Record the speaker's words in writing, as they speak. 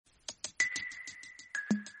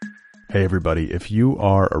Hey everybody, if you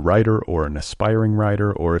are a writer or an aspiring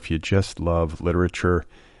writer, or if you just love literature,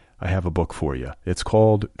 I have a book for you. It's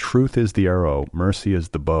called Truth is the Arrow, Mercy is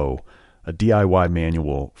the Bow, a DIY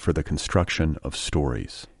manual for the construction of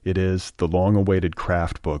stories. It is the long-awaited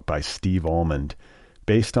craft book by Steve Almond,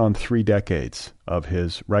 based on 3 decades of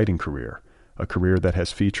his writing career, a career that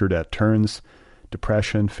has featured at turns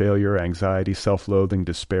depression, failure, anxiety, self-loathing,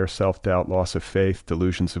 despair, self-doubt, loss of faith,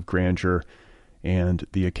 delusions of grandeur, and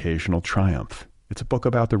the occasional triumph. It's a book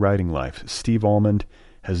about the writing life. Steve Almond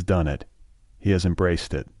has done it. He has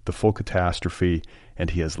embraced it, the full catastrophe, and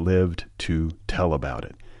he has lived to tell about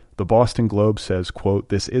it. The Boston Globe says, quote,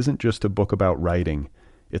 "This isn't just a book about writing,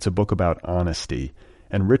 it's a book about honesty."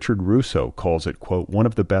 And Richard Russo calls it, quote, "one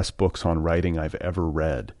of the best books on writing I've ever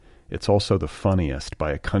read. It's also the funniest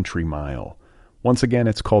by a country mile." Once again,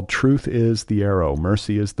 it's called Truth is the Arrow,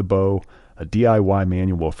 Mercy is the Bow, a DIY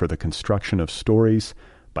manual for the construction of stories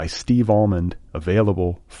by Steve Almond,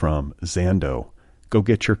 available from Zando. Go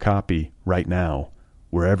get your copy right now,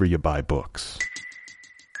 wherever you buy books.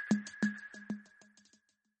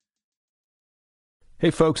 Hey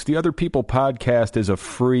folks, the Other People podcast is a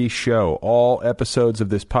free show. All episodes of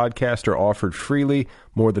this podcast are offered freely,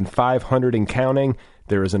 more than 500 and counting.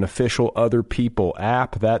 There is an official Other People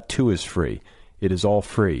app. That too is free. It is all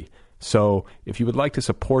free. So if you would like to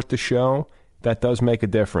support the show, that does make a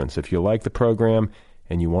difference. If you like the program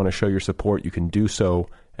and you want to show your support, you can do so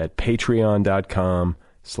at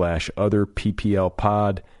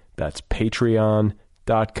patreon.com/otherpplpod. That's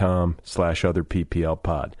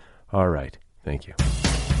patreon.com/otherpplpod. All right. Thank you.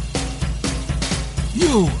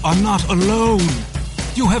 You are not alone.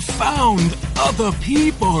 You have found other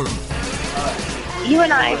people. You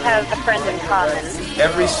and I have a friend in common.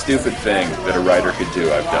 Every stupid thing that a writer could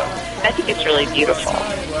do, I've done. I think it's really beautiful.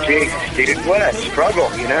 Stated what? A struggle,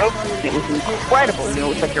 you know? It was incredible. You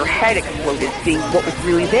know, it's like your head exploded seeing what was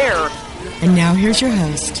really there. And now here's your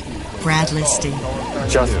host, Brad Listy.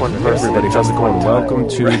 Just one person. Everybody, how's it going? Welcome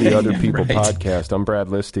to the Other People podcast. I'm Brad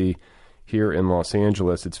Listy here in Los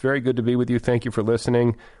Angeles. It's very good to be with you. Thank you for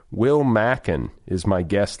listening. Will Macken is my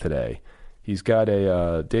guest today. He's got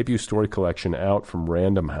a debut story collection out from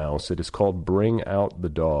Random House. It is called Bring Out the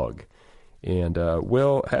Dog. And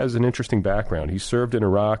Will has an interesting background. He served in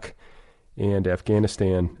Iraq and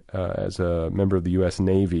Afghanistan as a member of the U.S.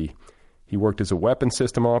 Navy. He worked as a weapons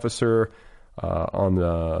system officer on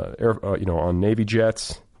the on Navy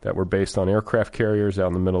jets that were based on aircraft carriers out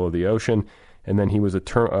in the middle of the ocean. And then he was a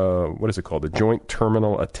Joint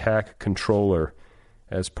Terminal Attack Controller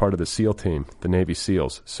as part of the SEAL team, the Navy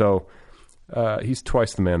SEALs. So he's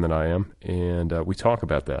twice the man that I am, and we talk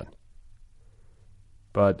about that.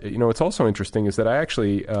 But, what's also interesting is that I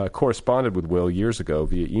actually corresponded with Will years ago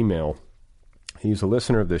via email. He's a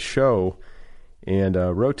listener of this show and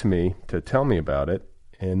wrote to me to tell me about it.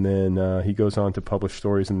 And then he goes on to publish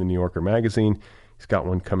stories in the New Yorker magazine. He's got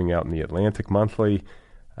one coming out in the Atlantic Monthly.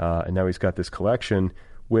 And now he's got this collection,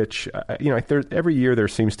 which, every year there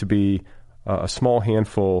seems to be a small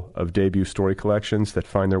handful of debut story collections that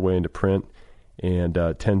find their way into print and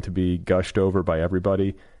tend to be gushed over by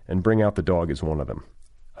everybody. And Bring Out the Dog is one of them.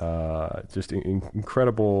 Just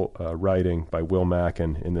incredible writing by Will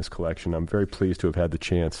Macken in this collection. I'm very pleased to have had the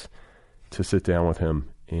chance to sit down with him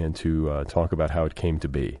and to talk about how it came to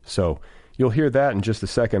be. So you'll hear that in just a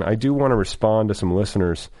second. I do want to respond to some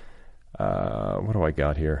listeners. What do I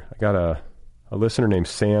got here? I got a listener named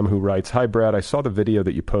Sam who writes, "Hi Brad, I saw the video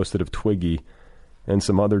that you posted of Twiggy and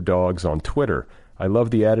some other dogs on Twitter. I love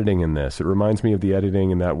the editing in this. It reminds me of the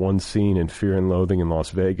editing in that one scene in Fear and Loathing in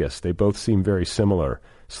Las Vegas. They both seem very similar.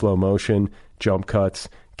 Slow motion, jump cuts,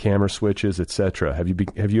 camera switches, etc. Have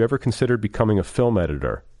you ever considered becoming a film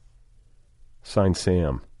editor?" Signed,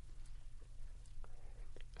 Sam.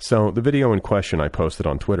 So the video in question I posted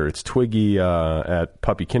on Twitter, it's Twiggy at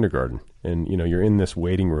Puppy Kindergarten. And, you're in this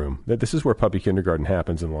waiting room. This is where Puppy Kindergarten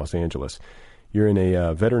happens in Los Angeles. You're in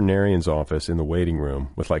a veterinarian's office in the waiting room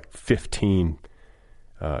with like 15,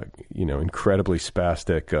 incredibly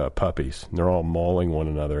spastic puppies. And they're all mauling one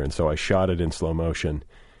another. And so I shot it in slow motion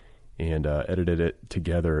and edited it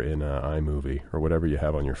together in iMovie or whatever you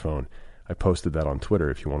have on your phone. I posted that on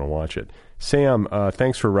Twitter if you want to watch it. Sam,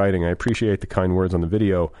 thanks for writing. I appreciate the kind words on the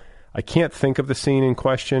video. I can't think of the scene in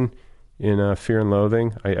question in Fear and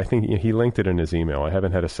Loathing. I think he linked it in his email. I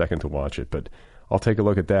haven't had a second to watch it, but I'll take a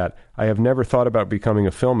look at that. I have never thought about becoming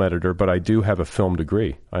a film editor, but I do have a film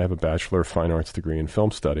degree. I have a Bachelor of Fine Arts degree in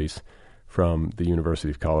film studies from the University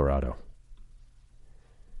of Colorado.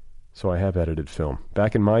 So I have edited film.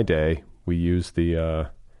 Back in my day, we used the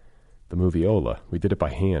the Moviola. We did it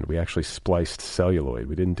by hand. We actually spliced celluloid.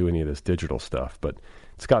 We didn't do any of this digital stuff, but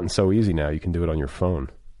it's gotten so easy now you can do it on your phone.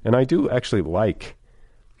 And I do actually like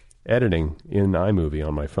editing in iMovie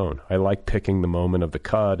on my phone. I like picking the moment of the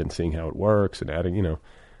cut and seeing how it works and adding, you know,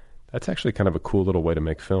 that's actually kind of a cool little way to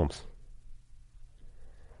make films.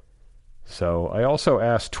 So I also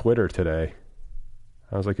asked Twitter today.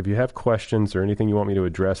 I was like, if you have questions or anything you want me to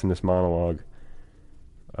address in this monologue,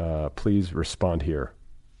 please respond here.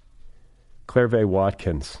 Claire V.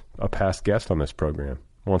 Watkins, a past guest on this program,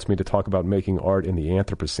 wants me to talk about making art in the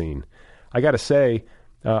Anthropocene. I got to say,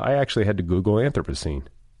 I actually had to Google Anthropocene,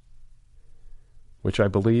 which I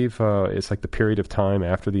believe is like the period of time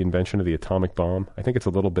after the invention of the atomic bomb. I think it's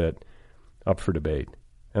a little bit up for debate.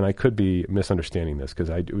 And I could be misunderstanding this because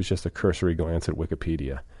it was just a cursory glance at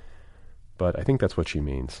Wikipedia. But I think that's what she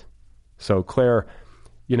means. So, Claire,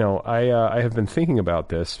 you know, I have been thinking about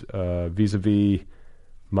this vis-a-vis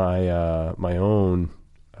my own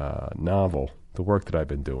novel, the work that I've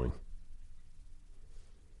been doing.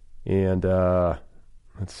 And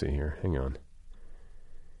let's see here. Hang on.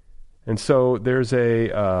 And so there's a,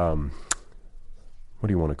 what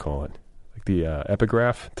do you want to call it? Like the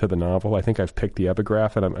epigraph to the novel. I think I've picked the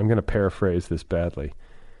epigraph, and I'm going to paraphrase this badly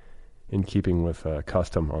in keeping with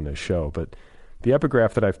custom on this show. But the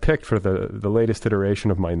epigraph that I've picked for the latest iteration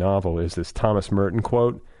of my novel is this Thomas Merton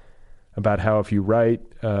quote about how if you write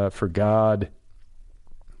for God,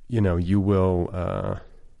 you know, you will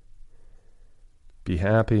be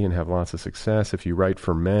happy and have lots of success. If you write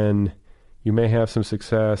for men, you may have some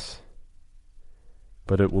success,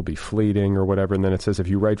 but it will be fleeting or whatever. And then it says, if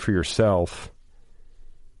you write for yourself,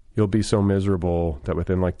 you'll be so miserable that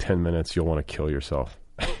within like 10 minutes, you'll want to kill yourself.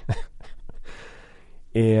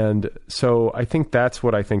 And so I think that's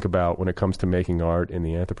what I think about when it comes to making art in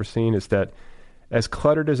the Anthropocene, is that as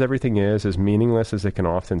cluttered as everything is, as meaningless as it can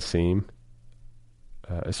often seem,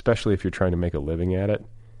 especially if you're trying to make a living at it,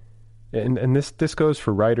 and this goes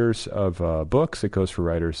for writers of books, it goes for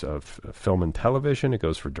writers of film and television, it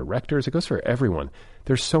goes for directors, it goes for everyone.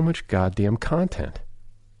 There's so much goddamn content.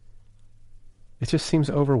 It just seems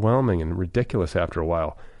overwhelming and ridiculous after a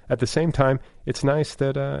while. At the same time, it's nice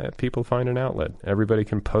that people find an outlet. Everybody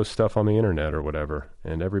can post stuff on the internet or whatever,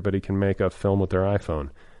 and everybody can make a film with their iPhone.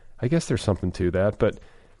 I guess there's something to that, but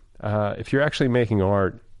if you're actually making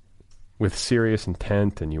art with serious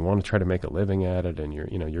intent and you want to try to make a living at it and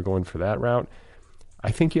you're going for that route,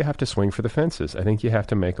 I think you have to swing for the fences. I think you have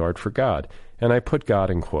to make art for God. And I put God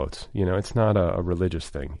in quotes. You know, it's not a religious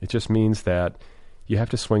thing. It just means that you have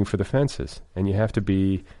to swing for the fences and you have to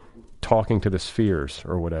be talking to the spheres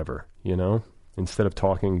or whatever, you know, instead of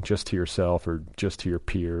talking just to yourself or just to your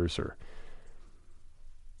peers. Or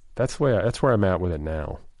that's where I'm at with it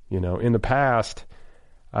now. You know, in the past,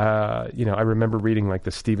 you know, I remember reading like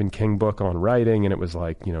the Stephen King book on writing, and it was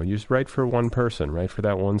like, you know, you just write for one person, write for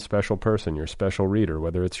that one special person, your special reader,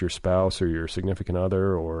 whether it's your spouse or your significant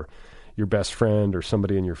other or your best friend or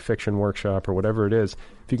somebody in your fiction workshop or whatever it is.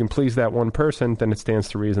 If you can please that one person, then it stands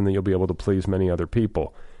to reason that you'll be able to please many other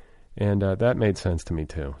people. And that made sense to me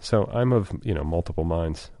too. So I'm of, you know, multiple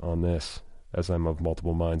minds on this, as I'm of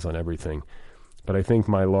multiple minds on everything. But I think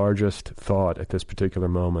my largest thought at this particular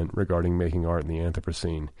moment regarding making art in the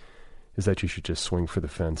Anthropocene is that you should just swing for the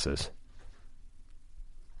fences.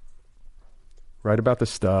 Write about the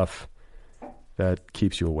stuff that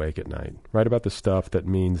keeps you awake at night. Write about the stuff that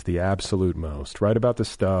means the absolute most. Write about the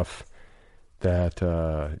stuff that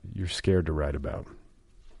you're scared to write about.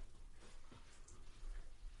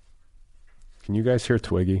 Can you guys hear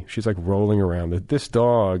Twiggy? She's like rolling around. This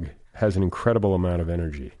dog has an incredible amount of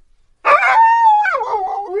energy.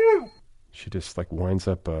 She just like winds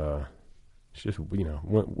up. She just, you know,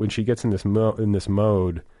 when she gets in this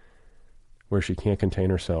mode where she can't contain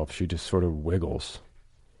herself, she just sort of wiggles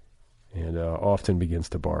and often begins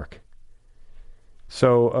to bark.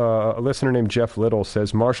 So a listener named Jeff Little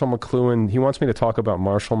says Marshall McLuhan. He wants me to talk about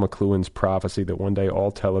Marshall McLuhan's prophecy that one day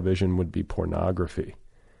all television would be pornography.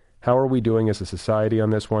 How are we doing as a society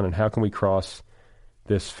on this one, and how can we cross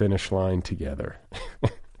this finish line together?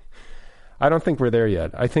 I don't think we're there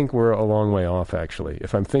yet. I think we're a long way off, actually.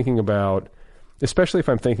 If I'm thinking about, especially if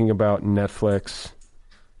I'm thinking about Netflix,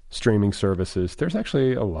 streaming services, there's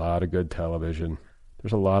actually a lot of good television.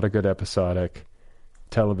 There's a lot of good episodic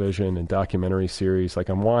television and documentary series. Like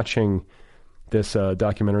I'm watching this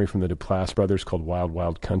documentary from the Duplass brothers called Wild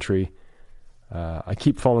Wild Country. I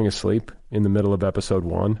keep falling asleep in the middle of episode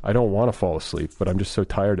 1. I don't want to fall asleep, but I'm just so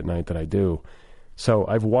tired at night that I do. So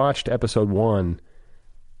I've watched episode 1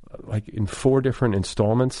 like in 4 different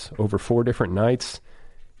installments over 4 different nights.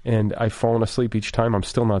 And I've fallen asleep each time. I'm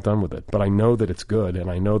still not done with it. But I know that it's good, and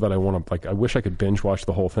I know that I want to, I wish I could binge watch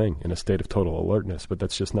the whole thing in a state of total alertness, but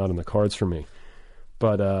that's just not in the cards for me.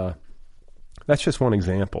 But that's just one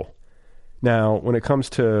example. Now, when it comes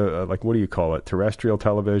to, what do you call it, terrestrial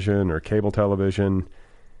television or cable television,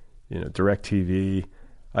 DirecTV,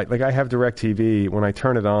 I have DirecTV. When I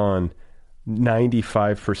turn it on,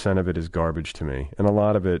 95% of it is garbage to me. And a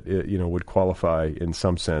lot of it, would qualify in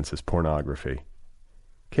some sense as pornography.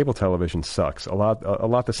 Cable television sucks. A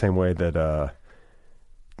lot the same way that,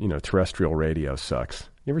 terrestrial radio sucks.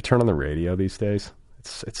 You ever turn on the radio these days?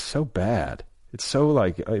 It's so bad. It's so,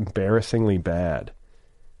 embarrassingly bad.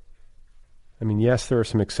 I mean, yes, there are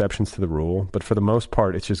some exceptions to the rule, but for the most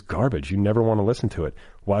part, it's just garbage. You never want to listen to it.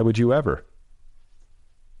 Why would you ever?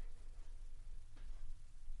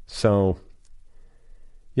 So,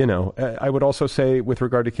 I would also say with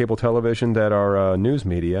regard to cable television that our news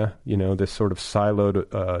media, this sort of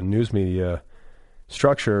siloed news media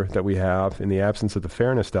structure that we have in the absence of the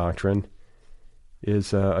fairness doctrine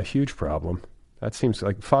is a huge problem. That seems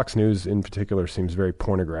like Fox News in particular seems very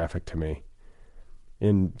pornographic to me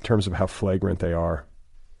in terms of how flagrant they are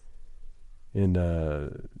in,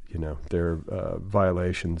 their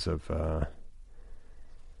violations of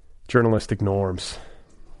journalistic norms.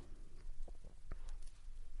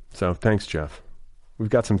 So thanks, Jeff. We've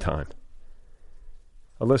got some time.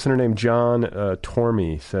 A listener named John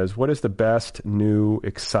Tormey says, what is the best new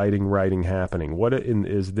exciting writing happening? What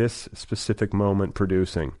is this specific moment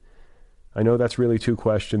producing? I know that's really two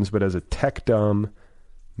questions, but as a tech-dumb,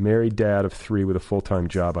 married dad of 3 with a full-time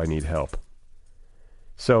job, I need help.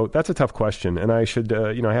 So that's a tough question, and I should,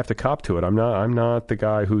 I have to cop to it. I'm not the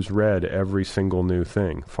guy who's read every single new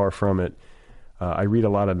thing. Far from it. I read a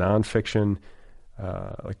lot of nonfiction,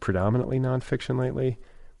 predominantly nonfiction lately.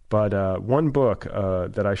 But one book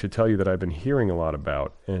that I should tell you that I've been hearing a lot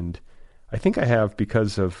about, and I think I have,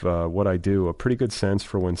 because of what I do, a pretty good sense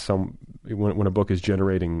for when a book is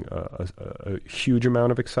generating a huge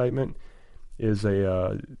amount of excitement, is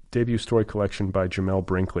a debut story collection by Jamel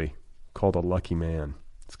Brinkley called A Lucky Man.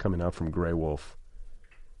 It's coming out from Grey Wolf.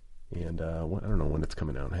 And I don't know when it's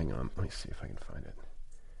coming out. Hang on. Let me see if I can find it.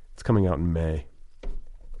 It's coming out in May.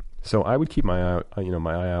 So I would keep my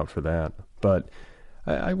eye out for that. But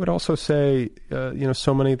I would also say,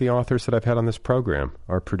 so many of the authors that I've had on this program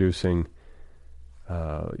are producing,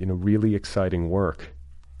 really exciting work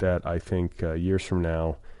that I think years from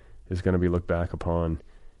now is going to be looked back upon,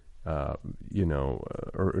 or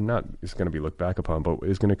not is going to be looked back upon, but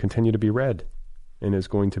is going to continue to be read and is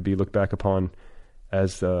going to be looked back upon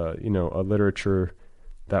as, a literature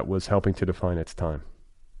that was helping to define its time.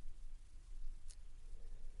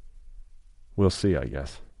 We'll see, I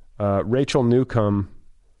guess. Rachel Newcomb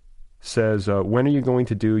says, when are you going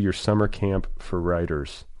to do your summer camp for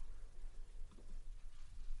writers?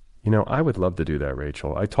 I would love to do that,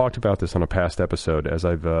 Rachel. I talked about this on a past episode as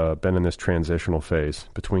I've been in this transitional phase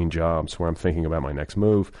between jobs where I'm thinking about my next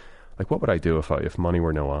move. Like, what would I do if money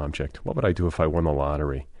were no object? What would I do if I won the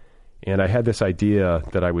lottery? And I had this idea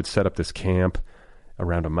that I would set up this camp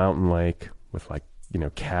around a mountain lake with,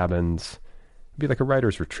 cabins. It'd be like a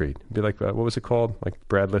writer's retreat. It'd be like, what was it called? Like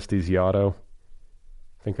Brad Listy's Yotto?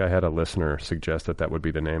 I think I had a listener suggest that would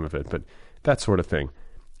be the name of it, but that sort of thing.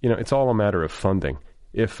 It's all a matter of funding.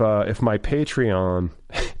 If my Patreon,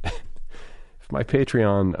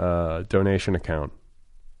 donation account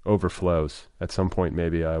overflows, at some point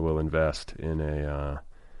maybe I will invest in a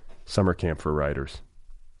summer camp for writers.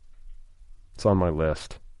 It's on my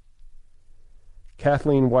list.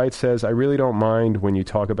 Kathleen White says, I really don't mind when you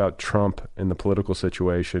talk about Trump and the political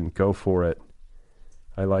situation. Go for it.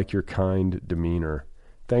 I like your kind demeanor.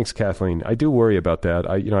 Thanks, Kathleen. I do worry about that.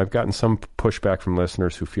 I've gotten some pushback from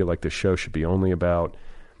listeners who feel like this show should be only about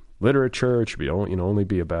literature. It should be only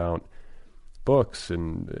be about books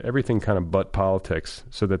and everything kind of but politics,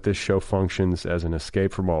 so that this show functions as an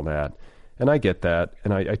escape from all that. And I get that,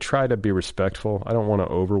 and I try to be respectful. I don't want to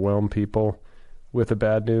overwhelm people with the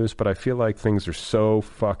bad news, but I feel like things are so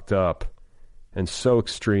fucked up and so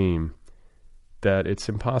extreme that it's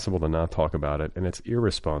impossible to not talk about it, and it's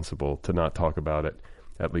irresponsible to not talk about it,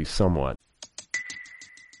 at least somewhat.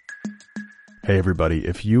 Hey everybody,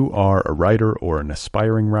 if you are a writer or an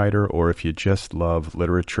aspiring writer, or if you just love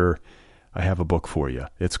literature, I have a book for you.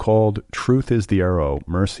 It's called Truth is the Arrow,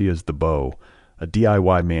 Mercy is the Bow, a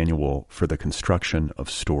DIY manual for the construction of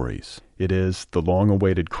stories. It is the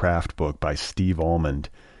long-awaited craft book by Steve Almond,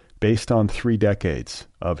 based on 3 decades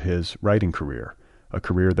of his writing career, a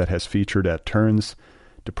career that has featured at turns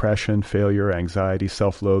depression, failure, anxiety,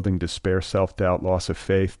 self-loathing, despair, self-doubt, loss of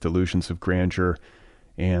faith, delusions of grandeur,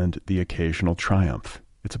 and the occasional triumph.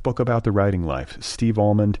 It's a book about the writing life. Steve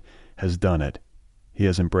Almond has done it. He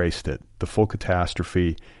has embraced it, the full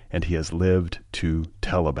catastrophe, and he has lived to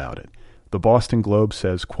tell about it. The Boston Globe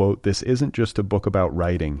says, quote, "This isn't just a book about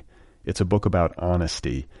writing. It's a book about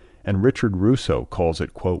honesty." And Richard Russo calls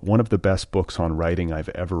it, quote, "one of the best books on writing I've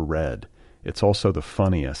ever read. It's also the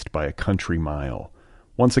funniest by a country mile."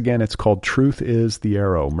 Once again, it's called Truth is the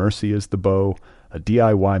Arrow, Mercy is the Bow, a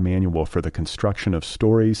DIY manual for the construction of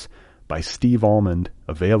stories by Steve Almond,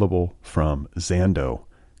 available from Zando.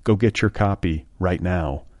 Go get your copy right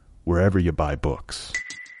now, wherever you buy books.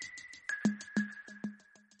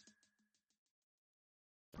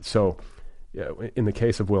 So, yeah, in the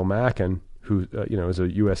case of Will Mackin, who is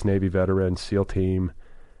a U.S. Navy veteran, SEAL team,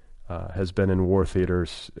 has been in war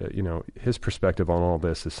theaters, his perspective on all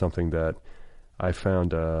this is something that I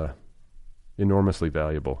found enormously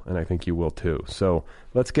valuable, and I think you will too. So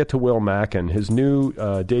let's get to Will Mackin. His new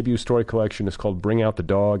debut story collection is called Bring Out the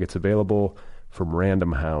Dog. It's available from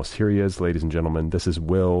Random House. Here he is, ladies and gentlemen. This is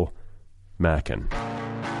Will Mackin.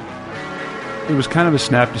 It was kind of a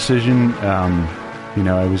snap decision.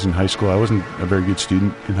 I was in high school. I wasn't a very good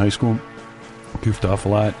student in high school. Goofed off a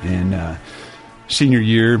lot. And senior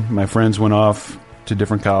year, my friends went off to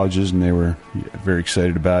different colleges, and they were very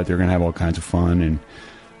excited about it. They were going to have all kinds of fun. And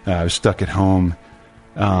I was stuck at home.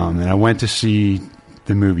 And I went to see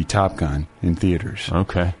the movie Top Gun in theaters.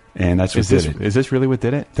 Okay. And that's what did it. Is this really what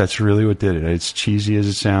did it? That's really what did it. It's cheesy as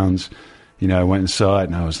it sounds. I went and saw it,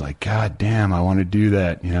 and I was like, God damn, I want to do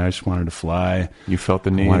that. I just wanted to fly. You felt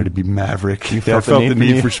the need. I wanted to be Maverick. You felt the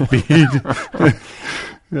need for speed.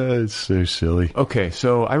 It's so silly. Okay,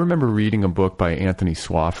 so I remember reading a book by Anthony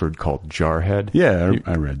Swafford called Jarhead. Yeah,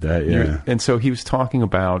 I read that, yeah. And so he was talking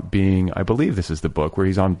about being, I believe this is the book, where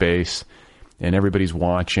he's on base, and everybody's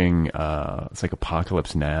watching, it's like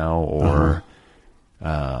Apocalypse Now, or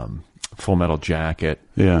Full Metal Jacket.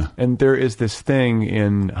 Yeah. And there is this thing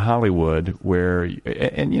in Hollywood where,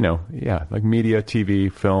 like media,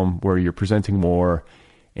 TV, film, where you're presenting war.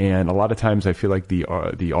 And a lot of times I feel like the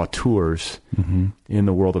auteurs in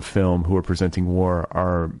the world of film who are presenting war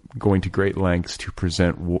are going to great lengths to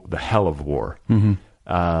present the hell of war.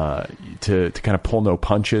 To kind of pull no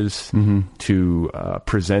punches, to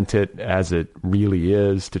present it as it really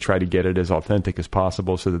is, to try to get it as authentic as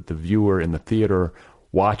possible so that the viewer in the theater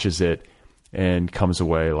watches it and comes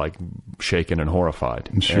away like shaken and horrified.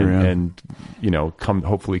 Sure, and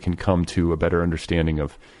hopefully can come to a better understanding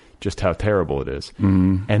of just how terrible it is.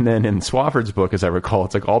 And then in Swafford's book, as I recall,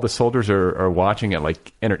 it's like all the soldiers are watching it,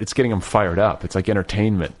 like it's getting them fired up. It's like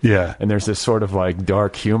entertainment. Yeah. And there's this sort of like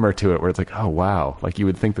dark humor to it where it's like, oh wow, like you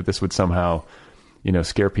would think that this would somehow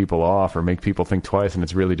scare people off or make people think twice, and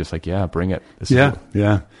it's really just like, yeah, bring it.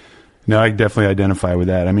 Yeah. No, I definitely identify with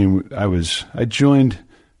that. I mean, I joined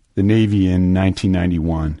the Navy in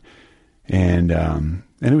 1991, and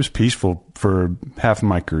it was peaceful for half of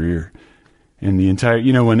my career. And the entire,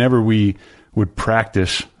 whenever we would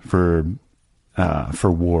practice for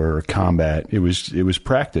war or combat, it was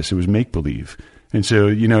practice. It was make believe. And so,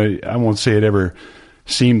 I won't say it ever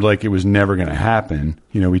seemed like it was never going to happen.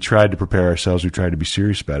 We tried to prepare ourselves. We tried to be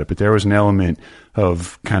serious about it, but there was an element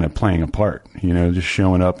of kind of playing a part, just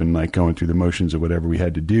showing up and like going through the motions of whatever we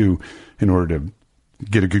had to do in order to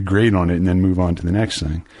get a good grade on it and then move on to the next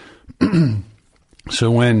thing.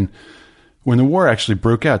 So when the war actually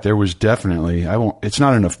broke out, there was definitely, it's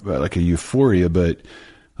not enough like a euphoria, but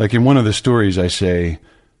like in one of the stories I say,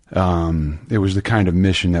 it was the kind of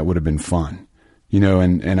mission that would have been fun,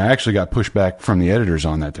 and I actually got pushback from the editors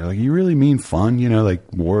on that. They're like, you really mean fun? Like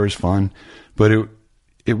war is fun, but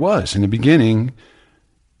it was in the beginning,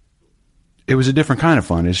 it was a different kind of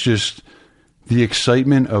fun. It's just the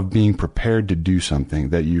excitement of being prepared to do something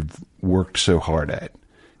that you've worked so hard at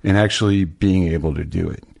and actually being able to do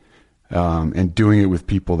it. And doing it with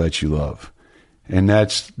people that you love. And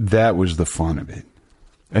that was the fun of it.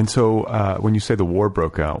 And so when you say the war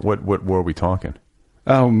broke out, what war are we talking?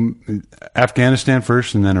 Afghanistan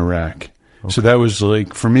first and then Iraq. Okay. So that was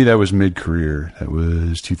like, for me, that was mid-career. That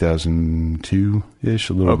was 2002-ish,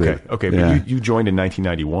 a little bit. Okay, yeah. But you joined in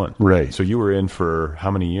 1991. Right. So you were in for how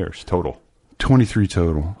many years total? 23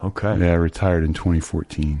 total. Okay. Yeah, I retired in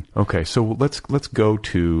 2014. Okay, so let's go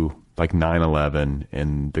to like 9/11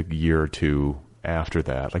 and the year or two after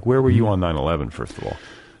that. Like, where were you on 9/11, first of all?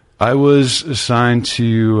 I was assigned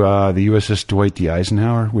to the USS Dwight D.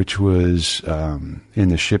 Eisenhower, which was in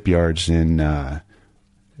the shipyards in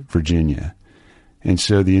Virginia. And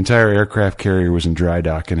so the entire aircraft carrier was in dry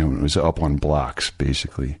dock, and it was up on blocks,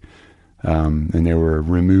 basically. And they were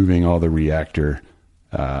removing all the reactor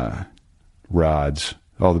rods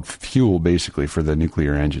all the fuel basically for the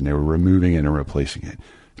nuclear engine. They were removing it and replacing it.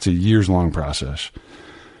 It's a years-long process.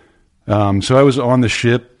 So I was on the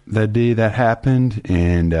ship that day that happened,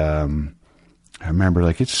 and I remember,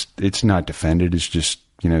 like, it's not defended. It's just,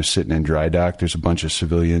 sitting in dry dock. There's a bunch of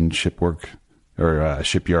civilian shipyard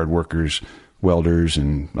workers, welders,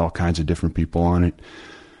 and all kinds of different people on it.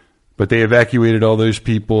 But they evacuated all those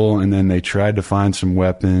people, and then they tried to find some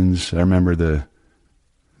weapons. I remember the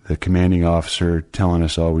commanding officer telling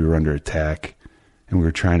us all we were under attack, and we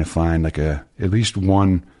were trying to find at least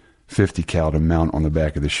one 50 cal to mount on the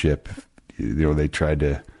back of the ship. They tried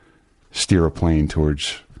to steer a plane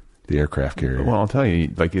towards the aircraft carrier. Well, I'll tell you,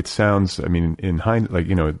 it sounds, in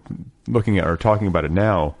hindsight, looking at or talking about it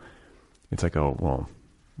now, it's like, oh, well,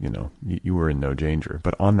 you were in no danger.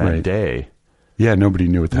 But on that day, yeah, nobody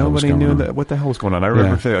knew what the hell was going on. Nobody knew what the hell was going on. I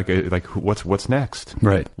remember feeling like what's next?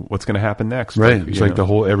 Right. What's going to happen next? Right. It's like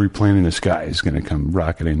every plane in the sky is going to come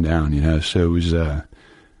rocketing down, So it was, it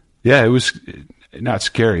was not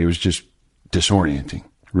scary. It was just disorienting,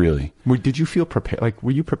 really. Did you feel prepared?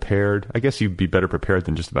 Were you prepared? I guess you'd be better prepared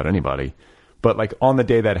than just about anybody. But on the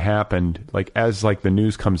day that happened, as the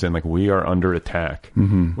news comes in, we are under attack,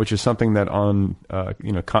 which is something that on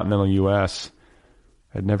continental U.S.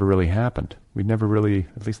 had never really happened. We'd never really,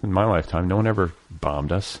 at least in my lifetime, no one ever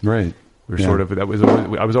bombed us. Right. I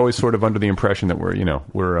was always sort of under the impression that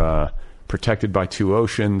we're protected by two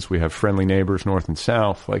oceans. We have friendly neighbors north and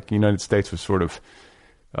south. The United States was sort of,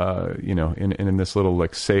 in this little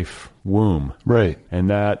safe womb. Right. And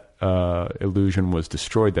that illusion was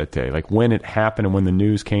destroyed that day. When it happened and when the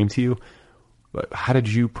news came to you, how did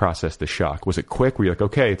you process the shock? Was it quick? Were you like,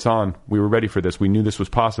 okay, it's on. We were ready for this. We knew this was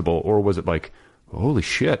possible. Or was it like, holy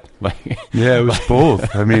shit? Yeah, it was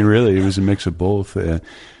both. Really, it was a mix of both. The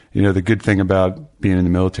good thing about being in the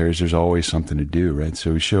military is there's always something to do, right?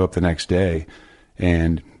 So we show up the next day,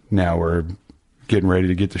 and now we're getting ready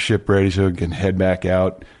to get the ship ready so we can head back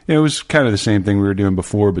out. It was kind of the same thing we were doing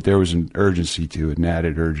before, but there was an urgency to it, an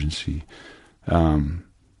added urgency that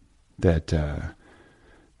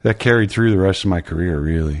carried through the rest of my career,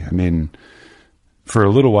 really. For a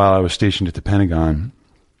little while I was stationed at the Pentagon,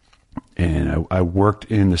 and I worked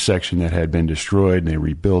in the section that had been destroyed, and they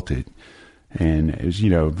rebuilt it. And it was,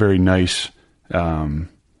 very nice.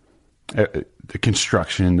 The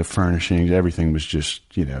construction, the furnishings, everything was just,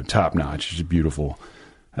 top notch. It was a beautiful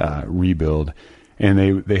rebuild.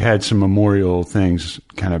 And they had some memorial things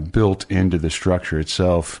kind of built into the structure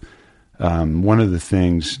itself. One of the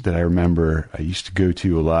things that I remember I used to go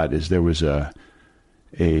to a lot is there was a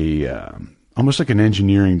almost like an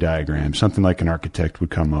engineering diagram, something like an architect would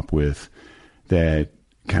come up with, that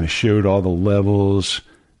kind of showed all the levels,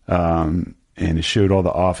 and it showed all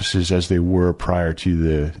the offices as they were prior to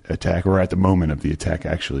the attack, or at the moment of the attack,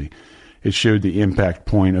 actually. It showed the impact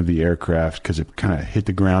point of the aircraft because it kind of hit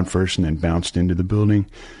the ground first and then bounced into the building.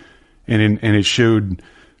 And it showed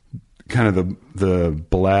kind of the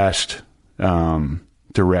blast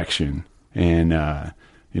direction and,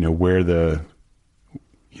 where the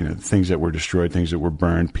things that were destroyed, things that were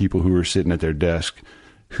burned, people who were sitting at their desk,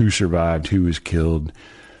 who survived, who was killed.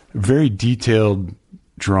 Very detailed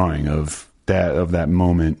drawing of that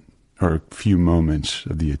moment, or a few moments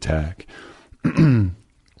of the attack.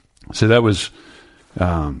 So that was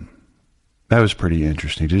pretty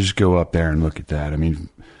interesting to just go up there and look at that.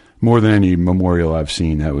 More than any memorial I've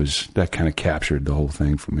seen, that kind of captured the whole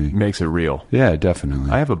thing for me. Makes it real. Yeah,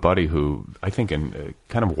 definitely. I have a buddy who, I think,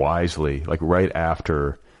 kind of wisely, right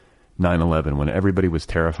after 9/11, when everybody was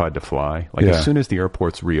terrified to fly, as soon as the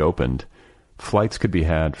airports reopened, flights could be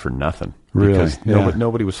had for nothing. Really? Because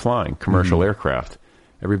nobody was flying commercial aircraft.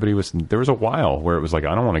 Everybody was. There was a while where it was like,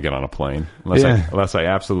 I don't want to get on a plane unless I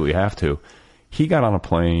absolutely have to. He got on a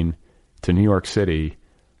plane to New York City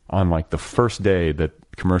on the first day that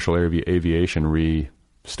commercial aviation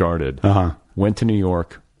restarted. Went to New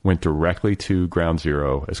York, went directly to Ground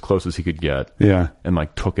Zero, as close as he could get. Yeah. And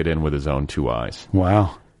took it in with his own two eyes.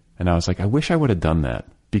 Wow. And I was like, I wish I would have done that,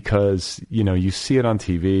 because you see it on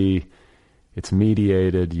TV. It's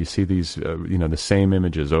mediated. You see these, the same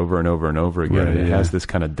images over and over and over again. Right, and it has this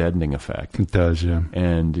kind of deadening effect. It does, yeah.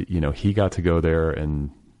 And, he got to go there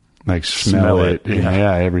and smell it.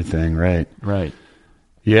 Yeah, everything, right. Right.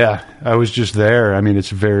 Yeah, I was just there. It's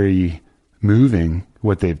very moving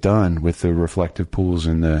what they've done with the reflective pools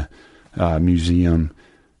in the museum.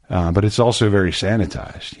 But it's also very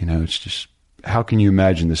sanitized. It's just, how can you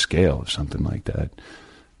imagine the scale of something like that?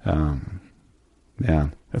 Yeah.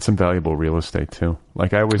 That's some valuable real estate too.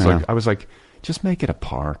 I was like, just make it a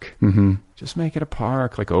park. Mm-hmm. Just make it a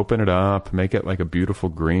park. Open it up, make it a beautiful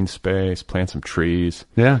green space, plant some trees.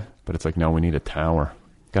 Yeah. But it's no, we need a tower.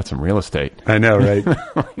 Got some real estate. I know, right?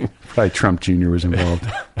 Probably Trump Jr. was involved.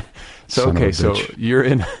 So Son of a okay, so bitch. you're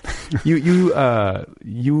in. I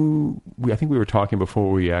think we were talking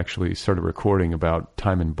before we actually started recording about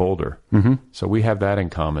time in Boulder. Mm-hmm. So we have that in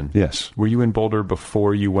common. Yes. Were you in Boulder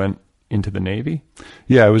before you went into the Navy?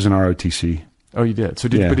 Yeah, I was in ROTC. Oh, you did. So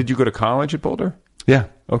did you go to college at Boulder? Yeah.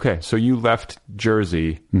 Okay, so you left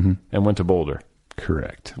Jersey and went to Boulder.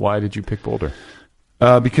 Correct. Why did you pick Boulder?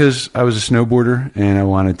 Because I was a snowboarder and I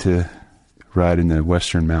wanted to ride in the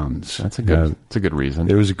Western Mountains. That's a good reason.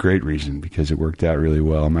 It was a great reason because it worked out really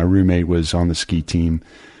well. My roommate was on the ski team.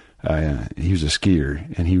 He was a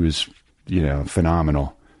skier and he was,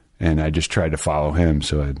 phenomenal. And I just tried to follow him.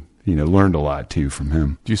 So I, learned a lot too from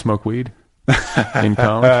him. Do you smoke weed in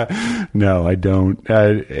college? No, I don't.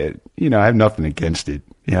 I have nothing against it.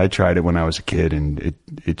 Yeah, I tried it when I was a kid and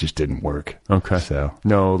it just didn't work. Okay. So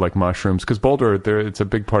no, like mushrooms, because Boulder, it's a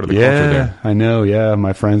big part of the culture there. I know. Yeah,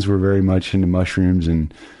 my friends were very much into mushrooms,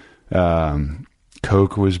 and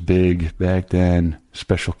Coke was big back then.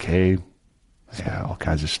 Special K, yeah, all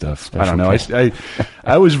kinds of stuff. I don't know.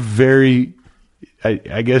 I was very.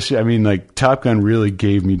 I guess like Top Gun really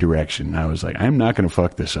gave me direction. I was like, I'm not going to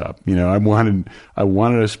fuck this up. I wanted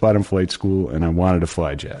a spot in flight school, and I wanted to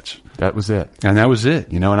fly jets. That was it. And that was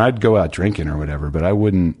it. And I'd go out drinking or whatever, but I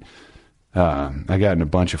wouldn't. I got in a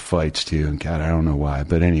bunch of fights too, and God, I don't know why.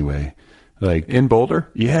 But anyway, like in Boulder,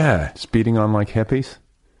 yeah, speeding on like hippies.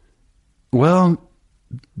 Well,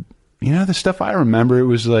 the stuff I remember, it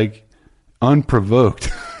was like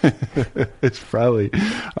unprovoked. I'm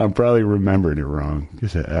probably remembering it wrong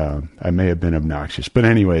because I may have been obnoxious. But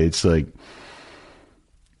anyway, it's like,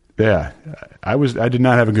 yeah, I did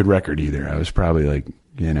not have a good record either. I was probably like,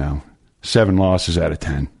 7 losses out of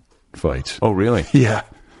 10 fights. Oh, really? Yeah.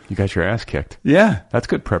 You got your ass kicked. Yeah. That's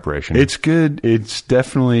good preparation. It's good. It's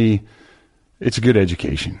definitely, it's a good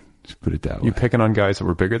education. Let's put it that way. You picking on guys that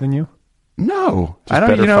were bigger than you? No. Just I don't,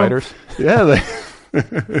 better fighters? Yeah.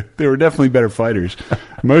 They were definitely better fighters.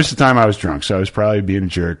 Most of the time I was drunk, so I was probably being a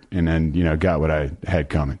jerk and then, got what I had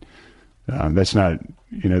coming. That's not,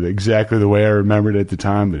 exactly the way I remembered it at the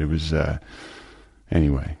time, but it was,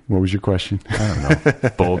 anyway. What was your question? I don't know.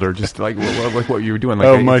 Boulder, just like what you were doing.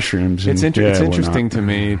 Like, mushrooms. It's interesting to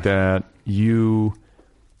me that you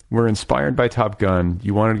were inspired by Top Gun.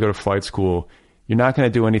 You wanted to go to flight school. You're not going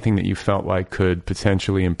to do anything that you felt like could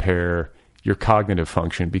potentially impair your cognitive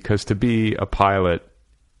function, because to be a pilot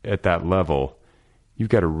at that level, you've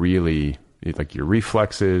got to really, like, your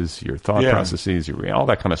reflexes, your thought processes, all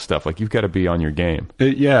that kind of stuff. Like, you've got to be on your game.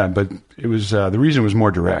 Yeah, but it was the reason was more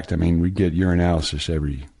direct. I mean, we'd get urinalysis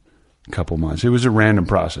every couple months. It was a random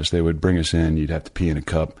process. They would bring us in. You'd have to pee in a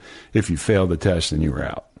cup. If you failed the test, then you were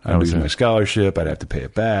out. I'd lose my scholarship. I'd have to pay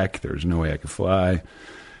it back. There was no way I could fly.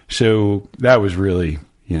 So that was really,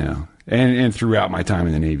 and throughout my time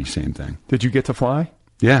in the Navy, same thing. Did you get to fly?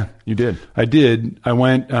 Yeah. You did? I did. I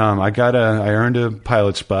went, I earned a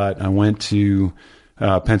pilot spot. I went to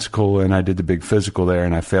Pensacola and I did the big physical there,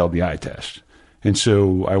 and I failed the eye test. And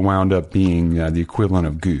so I wound up being the equivalent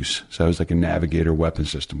of Goose. So I was like a navigator weapon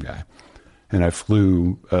system guy. And I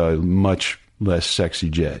flew a much less sexy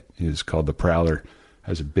jet. It's called the Prowler.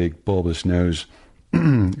 Has a big bulbous nose,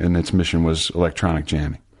 and its mission was electronic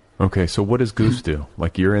jamming. Okay, so what does Goose do?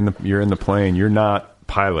 Like, you're in the plane, you're not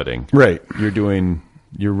piloting. Right.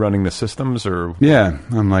 You're running the systems, or? Yeah,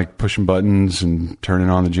 I'm like pushing buttons and turning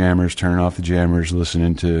on the jammers, turning off the jammers,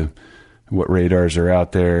 listening to what radars are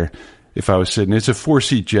out there. If I was sitting, it's a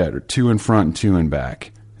 4-seat jet, 2 in front and 2 in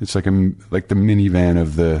back. It's like the minivan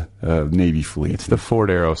of the Navy fleet. It's the Ford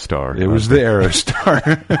Aerostar. It was the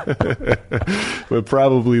Aerostar, but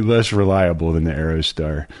probably less reliable than the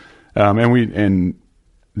Aerostar. And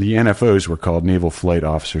the NFOs were called Naval Flight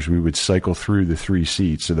Officers. We would cycle through the 3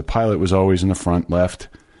 seats. So the pilot was always in the front left,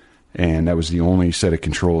 and that was the only set of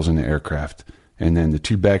controls in the aircraft. And then the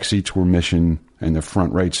 2 back seats were mission, and the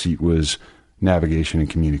front right seat was navigation and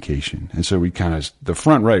communication. And so the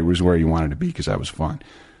front right was where you wanted to be because that was fun.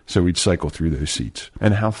 So we'd cycle through those seats.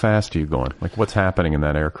 And how fast are you going? Like, what's happening in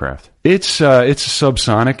that aircraft? It's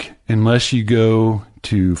subsonic unless you go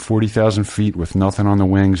to 40,000 feet with nothing on the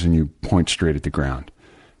wings and you point straight at the ground.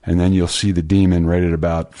 And then you'll see the Demon right at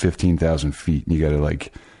about 15,000 feet. And you got to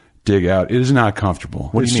dig out. It is not comfortable.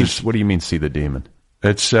 What do you mean see the Demon?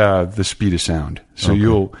 It's the speed of sound. So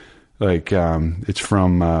you'll it's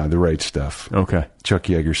from The Right Stuff. Okay. Chuck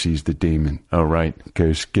Yeager sees the Demon. Oh, right.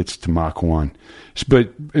 Gets to Mach 1.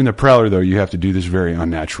 But in the Prowler, though, you have to do this very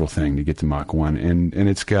unnatural thing to get to Mach 1. And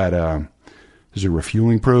it's got there's a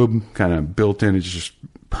refueling probe kind of built in. It's just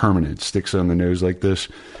permanent. It sticks on the nose like this.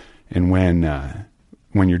 And when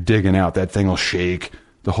you're digging out, that thing will shake.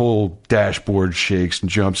 the whole dashboard shakes and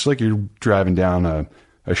jumps. It's like you're driving down a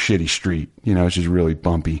shitty street. You know, it's just really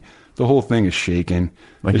bumpy. The whole thing is shaking.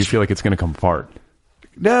 Like you feel like it's going to come apart.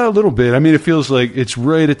 Yeah, a little bit. I mean, it feels like it's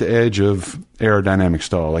right at the edge of aerodynamic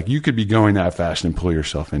stall. Like you could be going that fast and pull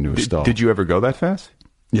yourself into a stall. Did you ever go that fast?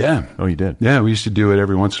 Yeah. Oh, you did? Yeah, we used to do it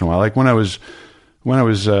every once in a while. Like when I was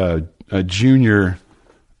a junior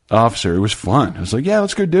officer, it was fun. I was like, yeah,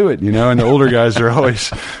 let's go do it. You know, and the older guys are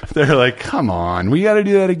always, they're like, come on, we got to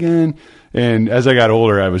do that again. And as I got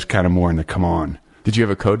older, I was kind of more in the come on. Did you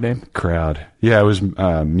have a code name? Crowd. Yeah, it was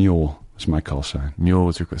Mule was my call sign. Mule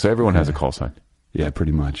was your call. So everyone has a call sign. Yeah,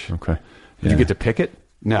 pretty much. Okay. Did you get to pick it?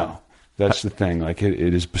 No. That's the thing. Like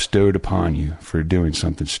it is bestowed upon you for doing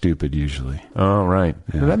something stupid usually. Oh, right.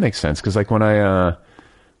 Yeah. Well, that makes sense because like when I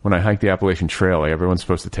hiked the Appalachian Trail, like everyone's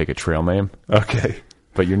supposed to take a trail name. Okay.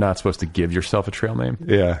 But you're not supposed to give yourself a trail name.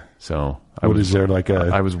 Yeah. So I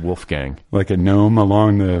was Wolfgang. Like a gnome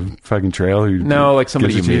along the fucking trail? No, like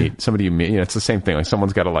somebody you meet. Somebody you meet. You know, it's the same thing. Like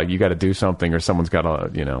someone's got to you got to do something, or someone's got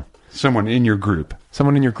to, you know. Someone in your group.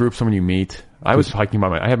 Someone in your group, someone you meet. I was hiking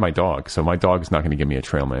I had my dog, so my dog is not going to give me a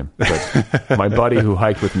trail name. But my buddy who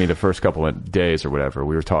hiked with me the first couple of days or whatever,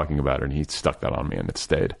 we were talking about it, and he stuck that on me, and it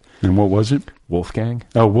stayed. And what was it? Wolfgang.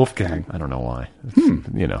 Oh, Wolfgang. I don't know why.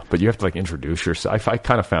 You know, but you have to like introduce yourself. I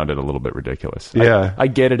kind of found it a little bit ridiculous. Yeah. I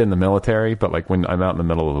get it in the military, but like when I'm out in the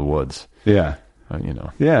middle of the woods. Yeah. You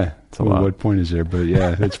know. Yeah. It's a lot. What point is there? But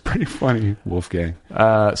yeah, it's pretty funny, Wolfgang.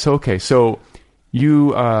 So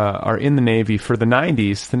you are in the Navy for the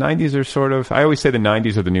 90s. The 90s are sort of, I always say the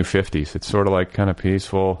 90s are the new 50s. It's sort of like kind of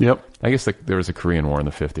peaceful. Yep. I guess there was a Korean War in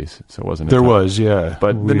the 50s, so it wasn't. There was, yeah.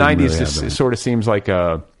 But the 90s sort of seems like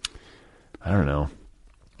a, I don't know,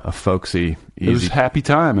 a folksy, easy. It was happy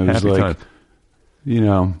time. It was like, you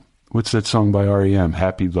know, what's that song by R.E.M.?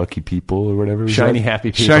 Happy Lucky People or whatever? Shiny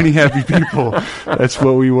Happy People. Shiny Happy People. That's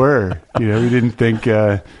what we were. You know, we didn't think,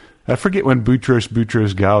 I forget when Boutros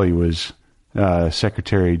Ghali was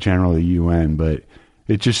Secretary General of the UN, but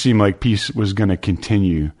it just seemed like peace was going to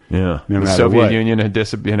continue. Yeah, no the matter Soviet what. Union had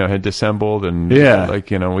dissembled, and yeah,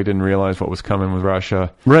 like, you know, we didn't realize what was coming with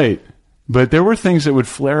Russia. Right, but there were things that would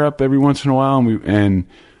flare up every once in a while, and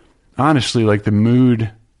honestly, like the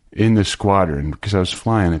mood in the squadron, because I was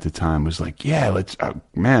flying at the time, was like, yeah, let's,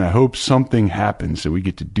 man, I hope something happens that we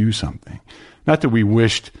get to do something. Not that we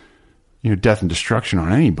wished, you know, death and destruction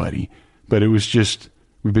on anybody, but it was just,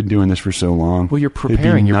 we've been doing this for so long. Well, you're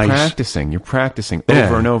preparing, you're practicing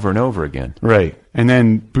over and over and over again. Right. And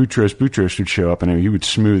then Boutros would show up and he would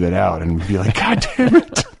smooth it out and we'd be like, God damn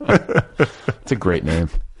it. It's a great name.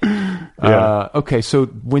 Yeah. Okay, so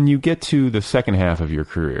when you get to the second half of your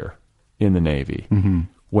career in the Navy,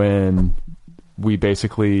 when we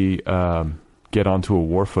basically get onto a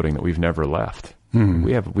war footing that we've never left,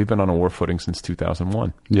 we've been on a war footing since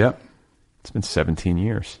 2001. Yep. It's been 17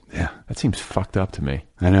 years. Yeah. That seems fucked up to me.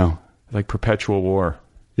 I know. Like perpetual war.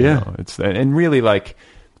 Yeah. You know, and really, like,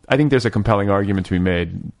 I think there's a compelling argument to be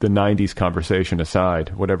made, the 90s conversation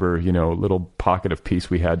aside, whatever, you know, little pocket of peace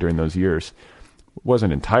we had during those years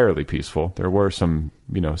wasn't entirely peaceful. There were some,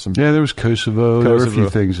 you know, Yeah, there was Kosovo. There were a few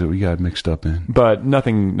things that we got mixed up in. But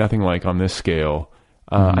nothing like on this scale.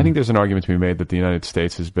 I think there's an argument to be made that the United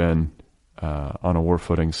States has been on a war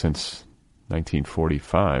footing since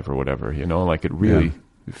 1945 or whatever, you know, like it really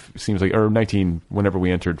seems like, or whenever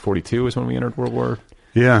we entered 42 is when we entered World War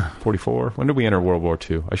 44. When did we enter World War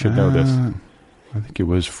II? I should know this. I think it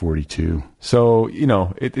was 42. So, you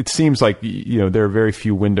know, it seems like, you know, there are very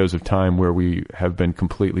few windows of time where we have been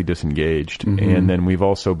completely disengaged. And then we've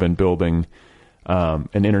also been building an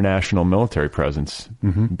international military presence,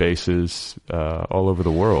 bases all over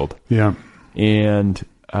the world. Yeah. And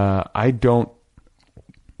I don't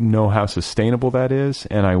know how sustainable that is,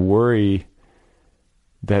 and I worry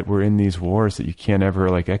that we're in these wars that you can't ever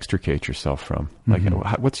like extricate yourself from. Like,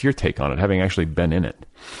 what's your take on it, having actually been in it?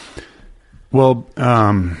 Well,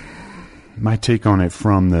 my take on it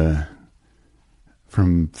from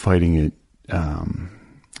fighting it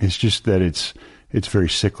is just that it's very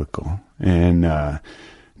cyclical, and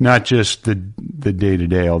not just the day to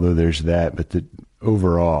day, although there's that, but the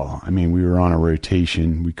overall. I mean, we were on a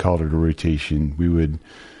rotation. We called it a rotation. We would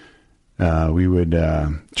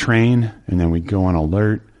train, and then we'd go on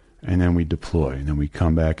alert, and then we'd deploy, and then we'd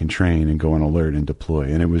come back and train and go on alert and deploy.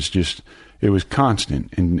 And it was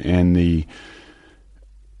constant. And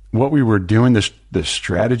what we were doing, the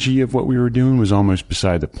strategy of what we were doing was almost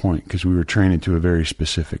beside the point, because we were training to a very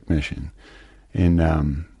specific mission. And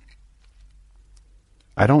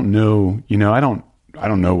I don't know, you know, I don't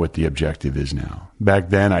know what the objective is now. Back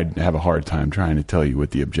then, I'd have a hard time trying to tell you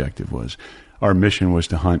what the objective was. Our mission was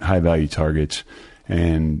to hunt high-value targets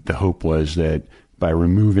And the hope was that by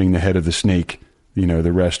removing the head of the snake,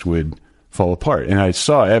 the rest would fall apart. And I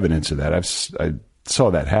saw evidence of that. I saw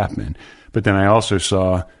that happen. But then I also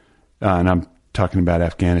saw, and I'm talking about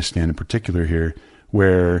Afghanistan in particular here,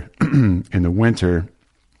 where in the winter,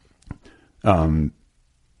 the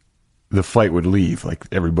fight would leave. Like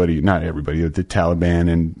not everybody, the Taliban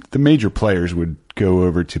and the major players would go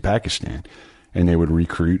over to Pakistan, and they would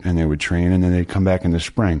recruit and they would train, and then they'd come back in the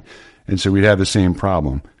spring. And so we'd have the same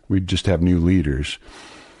problem. We'd just have new leaders.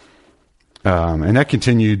 And that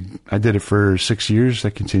continued. I did it for 6 years.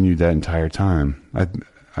 That continued that entire time.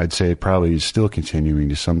 I'd say it probably is still continuing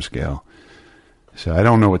to some scale. So I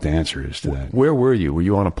don't know what the answer is to that. Where were you? Were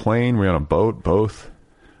you on a plane? Were you on a boat? Both?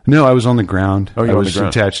 No, I was on the ground. Oh, I was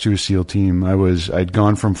attached to a SEAL team. I'd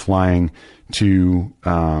gone from flying to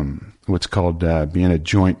what's called being a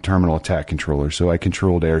joint terminal attack controller. So I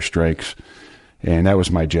controlled airstrikes, and that was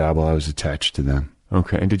my job while I was attached to them.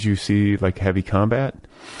 Okay. And did you see like heavy combat?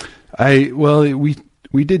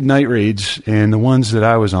 We did night raids, and the ones that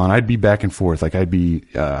I was on, I'd be back and forth. Like I'd be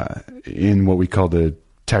in what we call the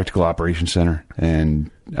Tactical Operations Center, and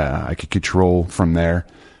I could control from there.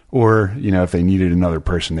 Or, if they needed another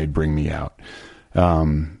person, they'd bring me out.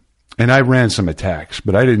 And I ran some attacks,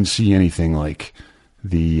 but I didn't see anything like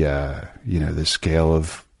the scale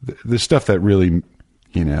of the stuff that really,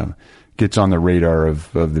 gets on the radar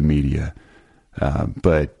of the media.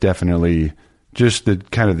 But definitely just the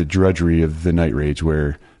kind of the drudgery of the night raids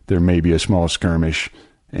where there may be a small skirmish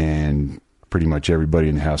and pretty much everybody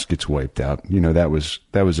in the house gets wiped out. That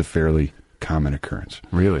was a fairly common occurrence.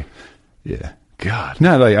 Really? Yeah. God.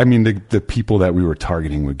 No, the people that we were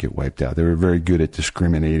targeting would get wiped out. They were very good at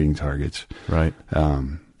discriminating targets. Right.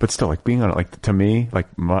 But still, like being on it, like to me, like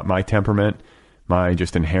my temperament, my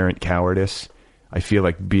just inherent cowardice, I feel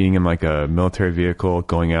like being in like a military vehicle,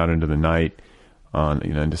 going out into the night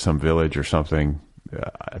into some village or something,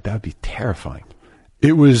 that would be terrifying.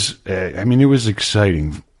 It was, it was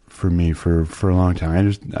exciting for me for a long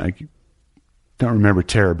time. I don't remember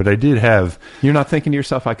terror, but I did have... You're not thinking to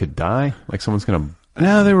yourself, I could die? Like someone's going to...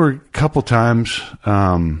 No, there were a couple times,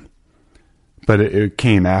 but it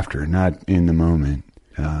came after, not in the moment.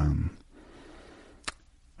 I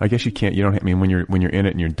guess you can't, when you're in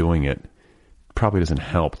it and you're doing it, probably doesn't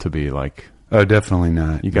help to be like... Oh, definitely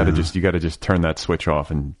not. You got to just turn that switch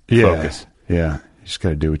off and focus. Yeah. You just got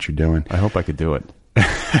to do what you're doing. I hope I could do it.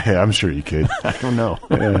 Yeah, I'm sure you could. I don't know.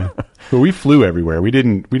 Yeah. But we flew everywhere. We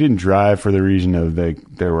didn't drive for the reason of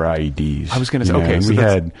there were IEDs. I was going to say, okay,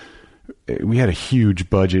 so we had a huge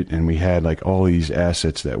budget, and we had like all these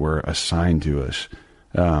assets that were assigned to us.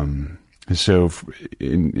 So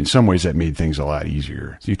in some ways that made things a lot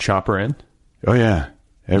easier. So you chopper in? Oh yeah.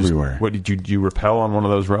 Everywhere. What did you rappel on one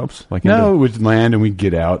of those ropes? No, it would land and we'd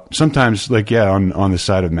get out. Sometimes, on the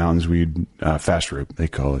side of mountains, we'd fast rope, they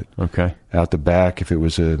call it. Okay. Out the back, if it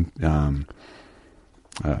was a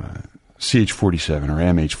CH-47 or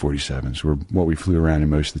MH-47s were what we flew around in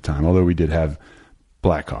most of the time. Although we did have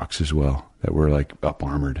Blackhawks as well that were like up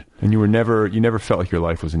armored. And you never felt like your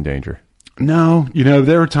life was in danger. No,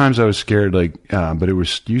 there were times I was scared, but it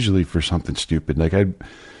was usually for something stupid. Like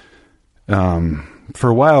for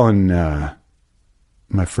a while in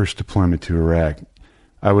my first deployment to Iraq,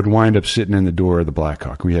 I would wind up sitting in the door of the Black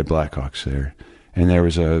Hawk. We had Black Hawks there, and there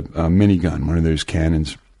was a minigun, one of those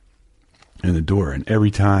cannons, in the door. And every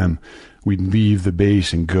time we'd leave the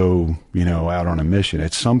base and go, out on a mission,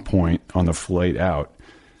 at some point on the flight out,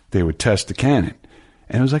 they would test the cannon.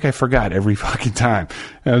 And it was like I forgot every fucking time.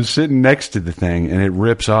 And I was sitting next to the thing, and it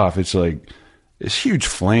rips off. It's like... this huge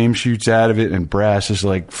flame shoots out of it, and brass is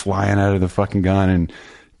like flying out of the fucking gun and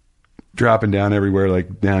dropping down everywhere,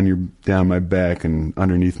 like down my back and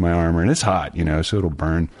underneath my armor. And it's hot, so it'll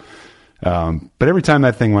burn. But every time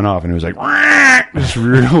that thing went off and it was like, this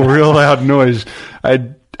real loud noise,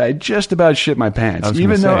 I just about shit my pants,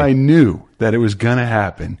 even though I knew that it was going to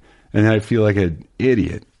happen. And then I feel like an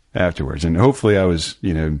idiot afterwards. And hopefully I was,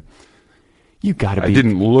 you got to be. I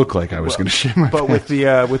didn't look like I was going to shit my pants.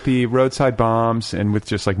 But with the roadside bombs and with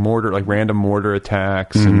just like random mortar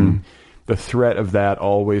attacks and the threat of that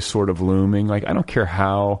always sort of looming, like I don't care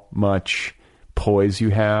how much poise you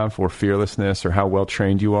have or fearlessness or how well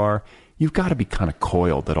trained you are, you've got to be kind of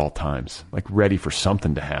coiled at all times, like ready for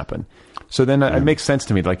something to happen. So then it makes sense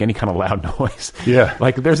to me, like any kind of loud noise. Yeah.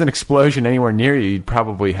 Like if there's an explosion anywhere near you, you'd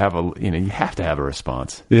probably have you have to have a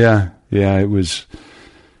response. Yeah. Yeah. It was.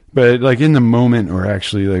 But like in the moment, or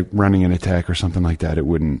actually like running an attack or something like that, that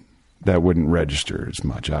wouldn't register as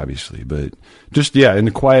much, obviously. But just in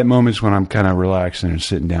the quiet moments when I'm kind of relaxing and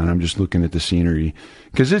sitting down, I'm just looking at the scenery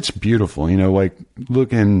because it's beautiful. Like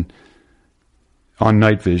looking on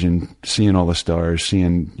night vision, seeing all the stars,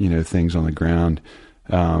 seeing, things on the ground,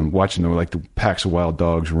 watching the packs of wild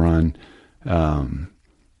dogs run. One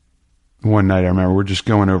night I remember we're just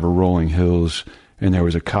going over rolling hills, and there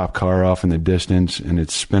was a cop car off in the distance, and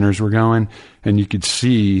its spinners were going, and you could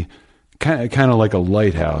see kind of like a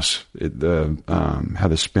lighthouse, how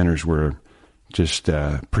the spinners were just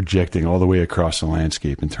projecting all the way across the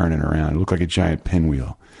landscape and turning around. It looked like a giant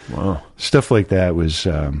pinwheel. Wow. Stuff like that was,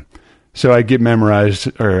 so I'd get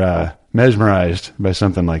mesmerized by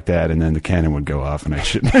something like that, and then the cannon would go off and I'd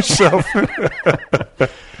shit myself.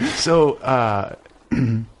 So,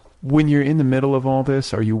 when you're in the middle of all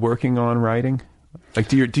this, are you working on writing? Like,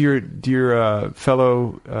 do your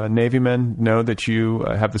fellow Navy men know that you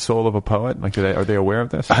have the soul of a poet? Like, are they aware of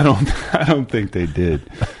this? I don't think they did.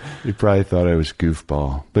 They probably thought I was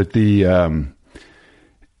goofball, but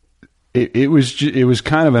it was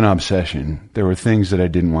kind of an obsession. There were things that I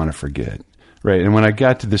didn't want to forget, right? And when I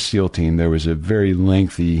got to the SEAL team, there was a very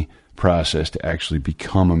lengthy process to actually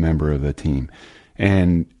become a member of the team,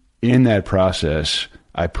 and in that process,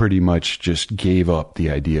 I pretty much just gave up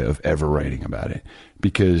the idea of ever writing about it,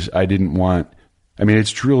 because I didn't want. I mean,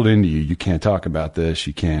 it's drilled into you. You can't talk about this.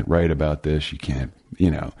 You can't write about this. You can't.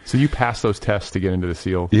 So you passed those tests to get into the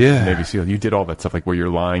SEAL, Navy SEAL. You did all that stuff, like where you're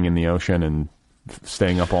lying in the ocean and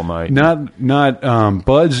staying up all night. Not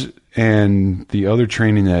Buds and the other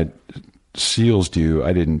training that SEALs do.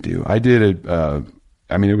 I didn't do. I did it.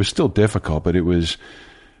 I mean, it was still difficult, but it was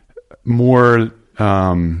more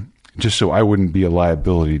just so I wouldn't be a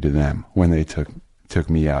liability to them when they took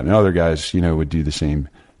me out. And other guys, would do the same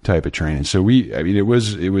type of training. So it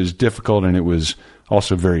was difficult, and it was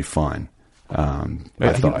also very fun.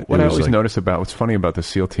 I thought what I always notice about what's funny about the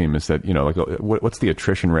SEAL team is that what's the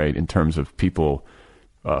attrition rate in terms of people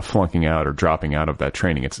flunking out or dropping out of that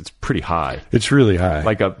training? It's pretty high. It's really high.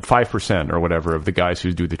 Like 5% or whatever of the guys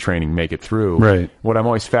who do the training make it through. Right. What I'm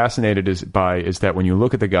always fascinated is that when you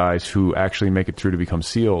look at the guys who actually make it through to become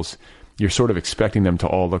SEALs, you're sort of expecting them to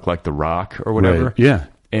all look like The Rock or whatever. Right. Yeah.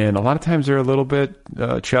 And a lot of times they're a little bit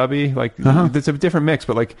chubby. Like, it's a different mix,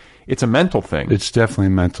 but it's a mental thing. It's definitely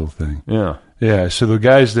a mental thing. Yeah. Yeah. So the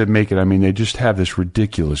guys that make it, I mean, they just have this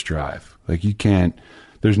ridiculous drive. Like,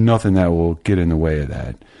 there's nothing that will get in the way of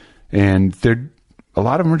that. And a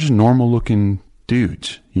lot of them are just normal looking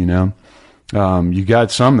dudes, You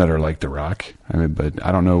got some that are like The Rock. I mean, but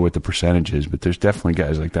I don't know what the percentage is, but there's definitely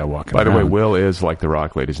guys like that walking around. By the way, Will is like The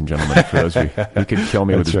Rock, ladies and gentlemen. For those of you, he could kill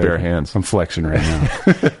me with his bare hands. I'm flexing right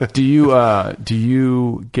now. Do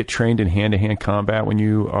you get trained in hand-to-hand combat when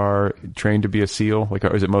you are trained to be a SEAL?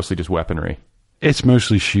 Or is it mostly just weaponry? It's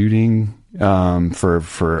mostly shooting.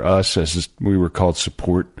 For us, as we were called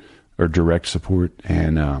support or direct support,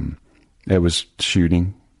 and it was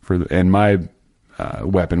shooting and my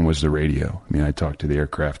weapon was the radio. I mean, I talked to the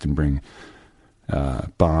aircraft and bring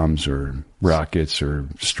bombs or rockets or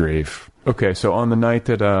strafe. Okay, so on the night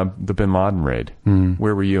that the Bin Laden raid,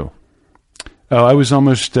 where were you? Oh, I was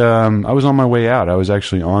almost. I was on my way out. I was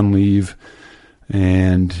actually on leave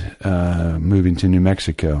and moving to New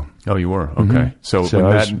Mexico. Oh, you were? Okay. So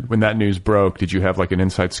when that news broke, did you have like an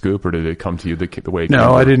inside scoop, or did it come to you the way it came?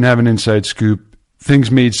 No, I didn't have an inside scoop.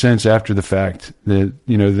 Things made sense after the fact that,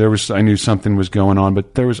 I knew something was going on,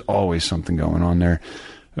 but there was always something going on there.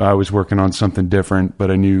 I was working on something different,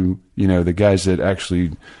 but I knew, the guys that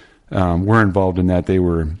actually were involved in that, they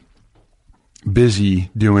were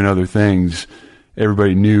busy doing other things.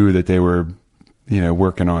 Everybody knew that they were,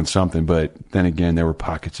 working on something, but then again, there were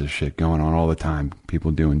pockets of shit going on all the time,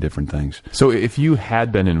 people doing different things. So if you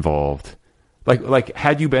had been involved, like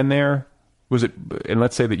had you been there, was it, and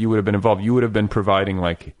let's say that you would have been involved, you would have been providing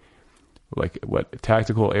like what,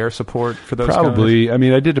 tactical air support for those Probably. guys? I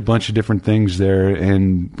mean, I did a bunch of different things there,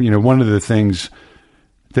 and one of the things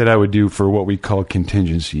that I would do for what we call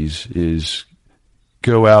contingencies is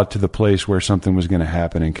go out to the place where something was going to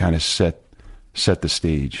happen and kind of set the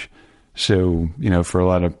stage. So, for a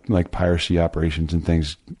lot of like piracy operations and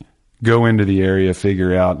things, go into the area,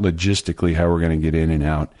 figure out logistically how we're going to get in and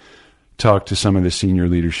out, talk to some of the senior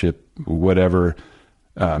leadership, whatever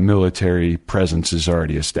military presence is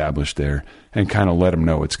already established there, and kind of let them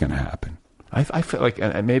know what's going to happen. I feel like,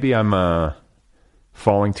 and maybe I'm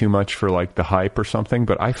falling too much for like the hype or something,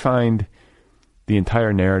 but I find the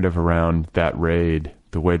entire narrative around that raid,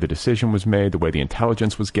 the way the decision was made, the way the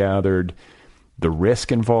intelligence was gathered, the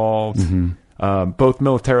risk involved, both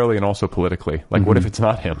militarily and also politically. Like, what if it's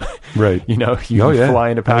not him? Right. You fly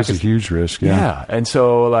into Pakistan. That was a huge risk. Yeah. And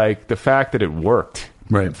so, like, the fact that it worked,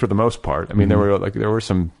 right, for the most part. I mean, there were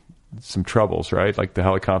some some troubles, right? Like the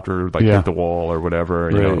helicopter hit the wall or whatever.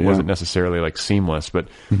 You know, it wasn't necessarily like seamless, but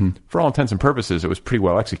for all intents and purposes, it was pretty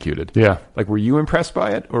well executed. Yeah. Like, were you impressed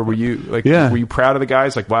by it, or were you were you proud of the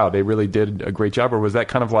guys? Like, wow, they really did a great job, or was that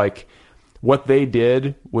kind of like what they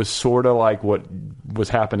did was sort of like what was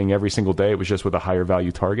happening every single day? It was just with a higher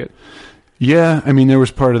value target. Yeah, I mean, there was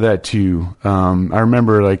part of that too. I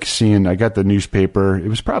remember like I got the newspaper. It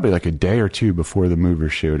was probably like a day or two before the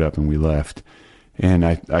movers showed up and we left. And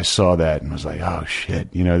I saw that and was like, oh shit,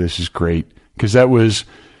 you know, this is great. Cause that was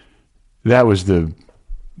the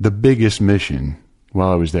biggest mission while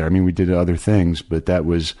I was there. I mean, we did other things, but that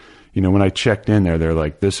was, you know, when I checked in there, they're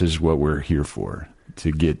like, this is what we're here for,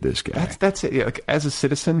 to get this guy. That's it. Yeah, like, as a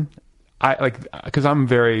citizen, because I'm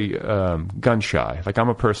very gun shy. Like, I'm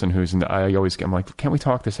a person I'm like, can't we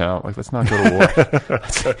talk this out? Like, let's not go to war.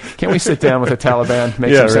 Can't we sit down with the Taliban?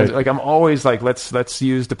 Make some sense. Like, I'm always like, let's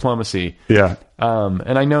use diplomacy. Yeah.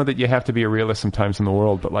 And I know that you have to be a realist sometimes in the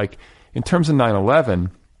world, but like in terms of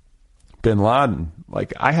 9/11, Bin Laden,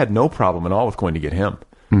 like I had no problem at all with going to get him.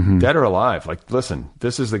 Dead or alive. Like, listen,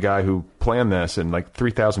 this is the guy who planned this and like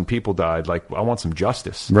 3,000 people died. Like, I want some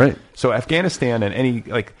justice. Right. So Afghanistan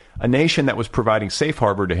and a nation that was providing safe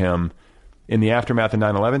harbor to him in the aftermath of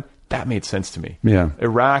 9/11, that made sense to me. Yeah.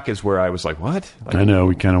 Iraq is where I was like, what? Like, I know,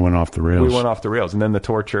 we kind of went off the rails. We went off the rails. And then the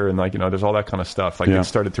torture and like, you know, there's all that kind of stuff. Like it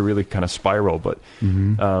started to really kind of spiral. But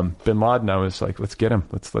Bin Laden, I was like, let's get him.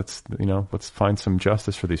 Let's find some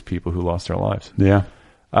justice for these people who lost their lives. Yeah.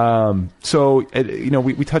 So, you know,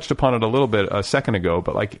 we touched upon it a little bit a second ago,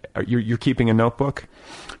 but like, you're keeping a notebook?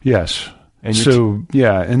 Yes. And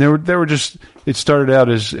and there were just, it started out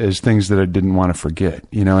as things that I didn't want to forget,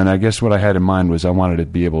 you know, and I guess what I had in mind was I wanted to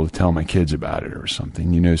be able to tell my kids about it or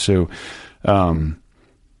something, you know. So,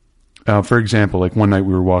 for example, like one night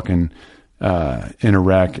we were walking, in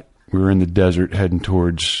Iraq, we were in the desert heading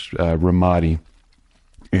towards, Ramadi.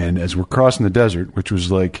 And as we're crossing the desert, which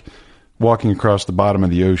was like walking across the bottom of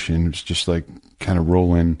the ocean, it's just like kind of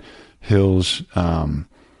rolling hills.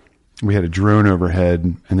 We had a drone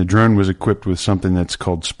overhead, and the drone was equipped with something that's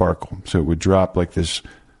called Sparkle. So it would drop like this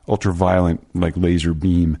ultraviolet, like laser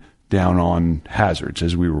beam down on hazards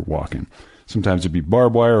as we were walking. Sometimes it'd be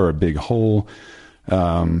barbed wire or a big hole.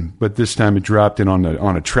 But this time it dropped in on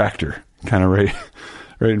a tractor, kind of right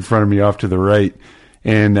in front of me off to the right.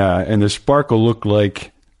 And the Sparkle looked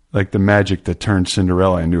like the magic that turned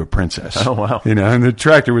Cinderella into a princess. Oh, wow. You know, and the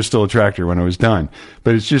tractor was still a tractor when it was done.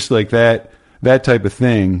 But it's just like that type of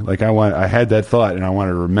thing. Like I had that thought and I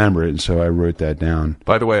wanted to remember it, and so I wrote that down.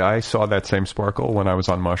 By the way, I saw that same Sparkle when I was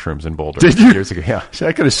on mushrooms in Boulder. Did you? Years ago. Yeah. See,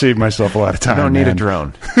 I could have saved myself a lot of time. You don't need a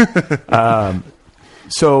drone.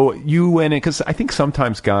 So you went in, because I think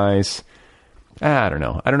sometimes guys, I don't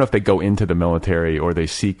know if they go into the military or they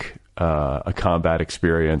seek a combat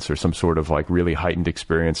experience or some sort of like really heightened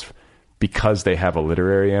experience because they have a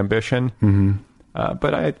literary ambition.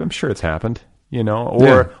 But I'm sure it's happened. You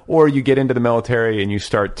know, or you get into the military and you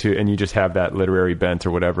you just have that literary bent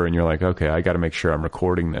or whatever, and you're like, okay, I got to make sure I'm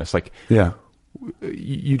recording this. Like,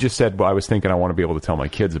 you just said, well, I was thinking I want to be able to tell my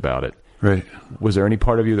kids about it. Right. Was there any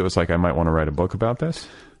part of you that was like, I might want to write a book about this?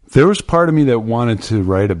 There was part of me that wanted to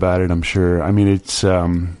write about it, I'm sure. I mean, it's,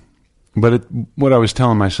 what I was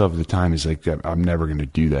telling myself at the time is like, I'm never going to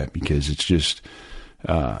do that because it's just,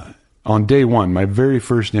 on day one, my very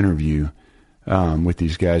first interview, with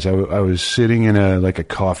these guys, I was sitting in a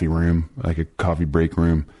coffee room, like a coffee break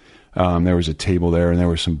room. There was a table there and there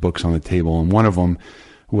were some books on the table, and one of them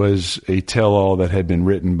was a tell-all that had been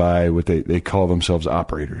written by what they call themselves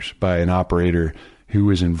operators, by an operator who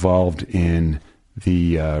was involved in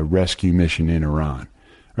the rescue mission in Iran,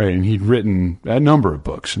 right? And he'd written a number of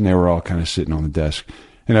books, and they were all kind of sitting on the desk.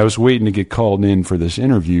 And I was waiting to get called in for this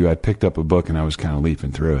interview. I picked up a book and I was kind of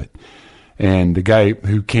leafing through it. And the guy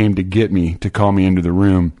who came to get me, to call me into the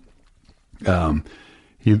room,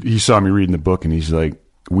 he saw me reading the book and he's like,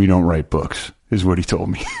 "We don't write books," is what he told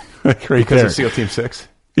me. Like right because there. of SEAL Team 6?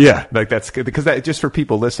 Yeah. Like that's good, because that, just for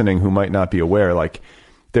people listening who might not be aware, like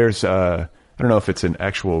there's, I don't know if it's an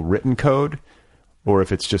actual written code or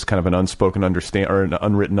if it's just kind of an unspoken or an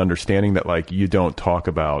unwritten understanding that like you don't talk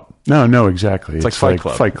about. No, exactly. It's like Fight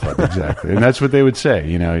Club. Fight Club, exactly. And that's what they would say.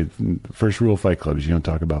 You know, first rule of Fight Club is you don't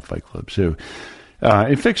talk about Fight Club. So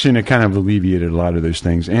in fiction, it kind of alleviated a lot of those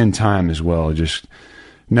things, and time as well. Just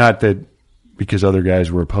not that because other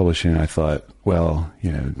guys were publishing, I thought, well,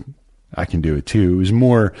 you know, I can do it too. It was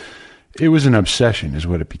more, it was an obsession is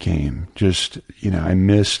what it became. Just, you know, I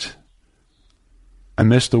missed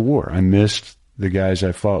the war. I missed the guys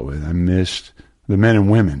I fought with. I missed the men and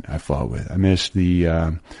women I fought with. I missed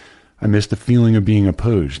the I missed the feeling of being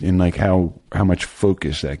opposed and like how much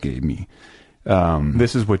focus that gave me.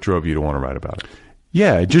 This is what drove you to want to write about it.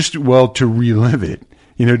 Yeah, just, well, to relive it,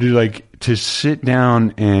 you know, to sit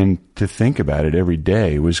down and to think about it every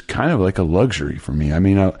day was kind of like a luxury for me. I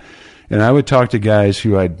mean, and I would talk to guys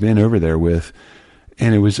who I'd been over there with,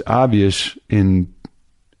 and it was obvious in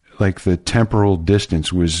like the temporal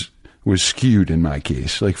distance was skewed in my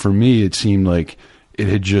case. Like for me, it seemed like it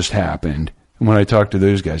had just happened. And when I talked to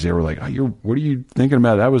those guys, they were like, what are you thinking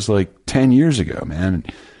about? That was like 10 years ago, man.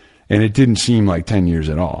 And it didn't seem like 10 years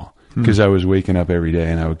at all, because I was waking up every day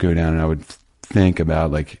and I would go down and I would think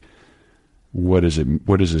about like, what does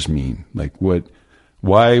this mean? Like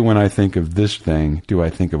why when I think of this thing, do I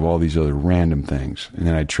think of all these other random things? And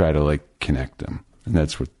then I try to like connect them. And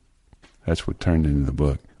that's what turned into the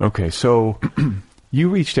book. Okay. So you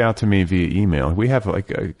reached out to me via email. We have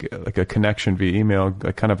like a connection via email,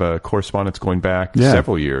 a kind of a correspondence going back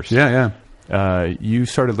several years. Yeah. You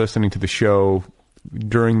started listening to the show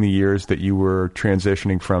during the years that you were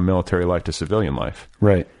transitioning from military life to civilian life.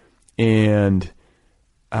 Right. And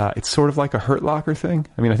it's sort of like a Hurt Locker thing.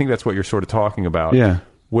 I mean, I think that's what you're sort of talking about. Yeah.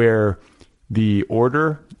 Where the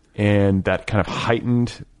order and that kind of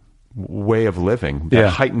heightened way of living, that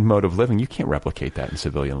heightened mode of living, you can't replicate that in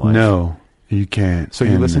civilian life. No, you can't. So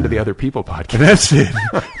you listen to the Other People podcast. That's it.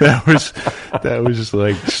 That was just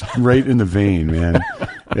like right in the vein, man.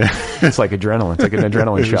 It's like adrenaline. It's like an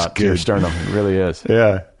adrenaline shot to your sternum. It really is.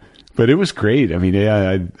 Yeah. But it was great. I mean,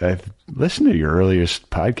 I've listened to your earliest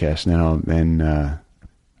podcast now, and I've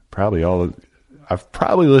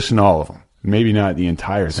probably listened to all of them. Maybe not the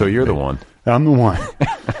entire thing. So you're the one. I'm the one.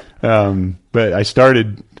 But I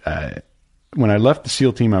started, when I left the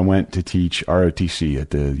SEAL team, I went to teach ROTC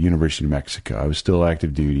at the University of Mexico. I was still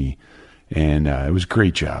active duty, and it was a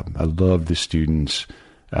great job. I loved the students.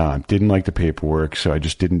 Didn't like the paperwork, so I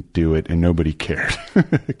just didn't do it, and nobody cared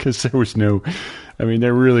because there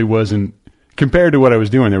really wasn't, compared to what I was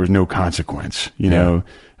doing, there was no consequence, you know?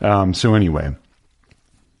 So anyway,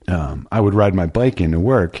 I would ride my bike into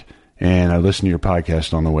work, and I listened to your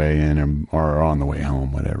podcast on the way in or on the way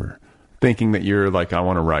home, whatever. Thinking that you're like, I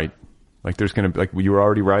want to write. Like there's going to be, like, you were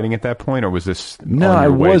already writing at that point, or was this? No, I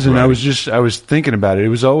wasn't. I was thinking about it. It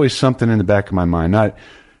was always something in the back of my mind. Not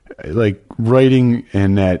like writing,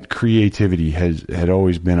 and that creativity had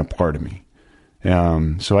always been a part of me.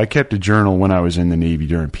 So I kept a journal when I was in the Navy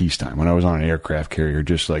during peacetime, when I was on an aircraft carrier,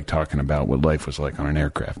 just like talking about what life was like on an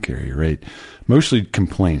aircraft carrier, right? Mostly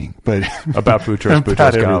complaining, but about Boutros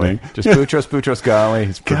Ghali. Just Boutros Ghali.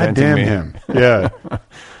 He's preventing me. Him. Yeah.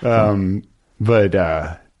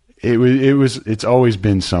 But it's always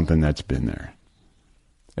been something that's been there.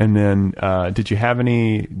 And then, did you have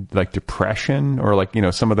any like depression or like, you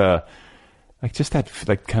know, some of the, like just that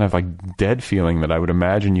like kind of like dead feeling that I would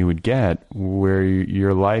imagine you would get, where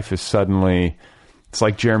your life is suddenly, it's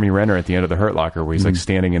like Jeremy Renner at the end of the Hurt Locker, where he's like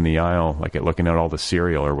standing in the aisle, like looking at all the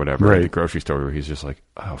cereal or whatever at the grocery store, where he's just like,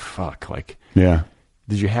 oh fuck. Like, yeah.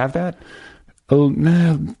 Did you have that? Oh,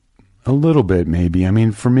 a little bit maybe. I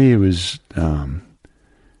mean, for me, it was,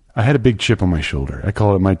 I had a big chip on my shoulder. I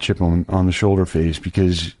call it my chip on the shoulder phase,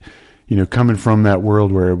 because, you know, coming from that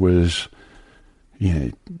world where it was, you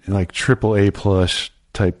know, like AAA+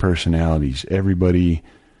 type personalities, everybody,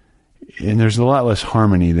 and there's a lot less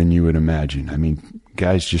harmony than you would imagine. I mean,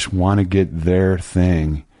 guys just want to get their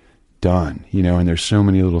thing done, you know, and there's so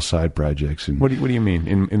many little side projects. And what do you mean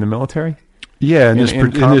in the military? Yeah, in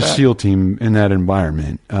this SEAL team, in that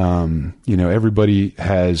environment, you know, everybody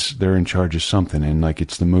they're in charge of something, and like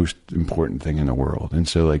it's the most important thing in the world. And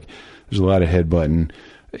so like there's a lot of headbutting.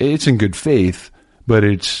 It's in good faith, but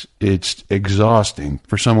it's exhausting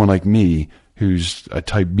for someone like me, who's a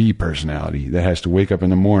type B personality, that has to wake up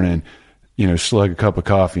in the morning, you know, slug a cup of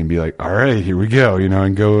coffee and be like, all right, here we go, you know,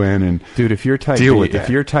 and go in and dude, if you're type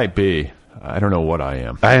B, I don't know what I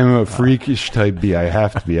am. I am a freakish type B. I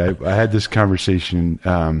have to be. I had this conversation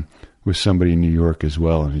with somebody in New York as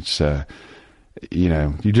well, and it's, you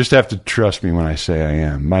know, you just have to trust me when I say I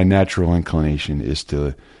am. My natural inclination is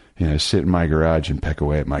to, you know, sit in my garage and peck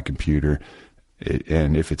away at my computer,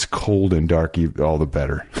 and if it's cold and dark, all the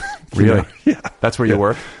better. Really? Know? Yeah. That's where you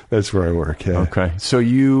work? That's where I work, yeah. Okay. So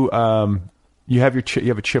you have you have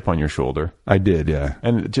a chip on your shoulder. I did, yeah.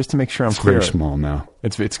 And just to make sure I'm clear, very small now.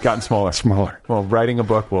 It's gotten smaller. Smaller. Well, writing a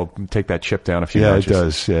book will take that chip down a few notches. Yeah, it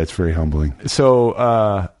does. Yeah, it's very humbling. So,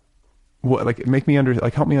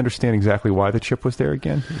 help me understand exactly why the chip was there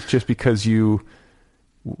again. It's just because you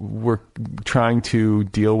were trying to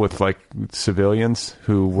deal with like civilians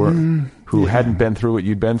who hadn't been through what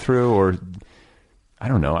you'd been through, or I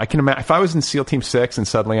don't know. I can imagine if I was in SEAL Team 6 and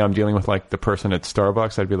suddenly I'm dealing with like the person at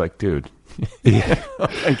Starbucks, I'd be like, dude. Yeah.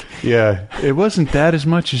 Yeah. It wasn't that as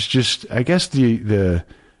much as just, I guess the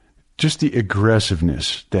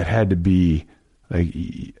aggressiveness that had to be like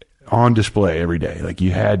on display every day. Like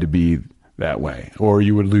you had to be that way or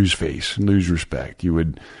you would lose face and lose respect. You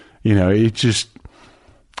would, it just,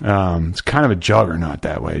 it's kind of a juggernaut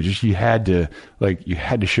that way. Just, you had to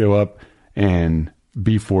show up and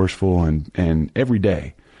be forceful and every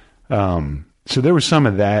day. So there was some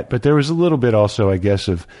of that, but there was a little bit also, I guess,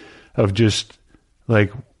 of just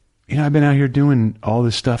like, I've been out here doing all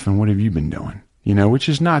this stuff and what have you been doing? Which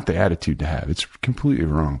is not the attitude to have. It's completely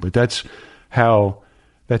wrong, but that's how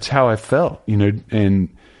I felt,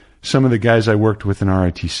 and some of the guys I worked with in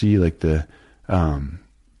ROTC, like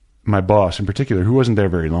my boss in particular, who wasn't there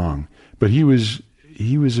very long, but he was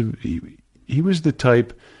the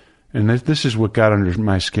type, and this is what got under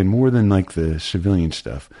my skin more than like the civilian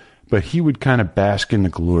stuff, but he would kind of bask in the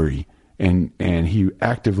glory and he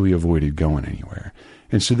actively avoided going anywhere.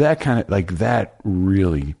 And so that kind of like, that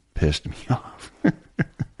really pissed me off.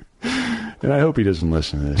 And I hope he doesn't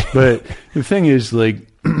listen to this, but the thing is like,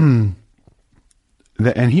 and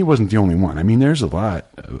he wasn't the only one. I mean, there was a lot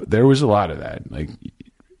of that, like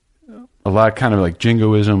a lot kind of like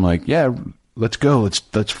jingoism, like, yeah, let's go,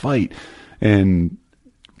 let's fight.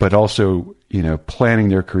 But also, planning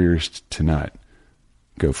their careers to not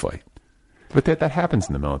go fight. But that happens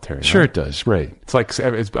in the military. Sure, right? It does. Right. It's like,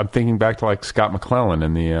 I'm thinking back to like Scott McClellan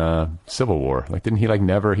in the Civil War. Like, didn't he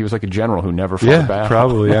he was like a general who never fought a battle?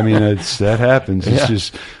 Probably. I mean, that happens. It's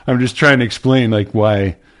just, I'm just trying to explain like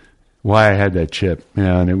why I had that chip,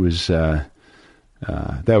 and it was, that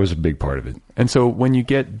was a big part of it. And so when you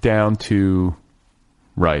get down to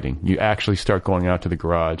writing, you actually start going out to the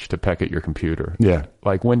garage to peck at your computer. Yeah.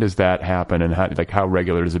 Like, when does that happen, and how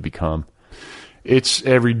regular does it become? It's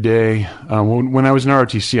every day. When I was in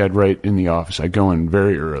ROTC, I'd write in the office. I'd go in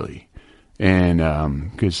very early, and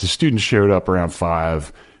because the students showed up around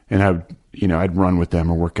 5, and I'd run with them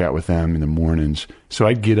or work out with them in the mornings. So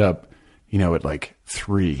I'd get up, at like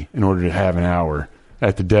 3 in order to have an hour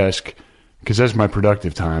at the desk, because that's my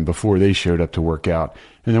productive time before they showed up to work out.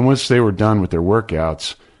 And then once they were done with their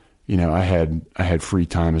workouts, I had free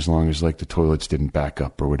time as long as like the toilets didn't back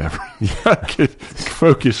up or whatever. I could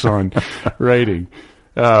focus on writing.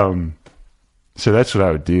 So that's what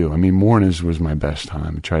I would do. I mean, mornings was my best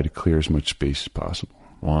time. I tried to clear as much space as possible.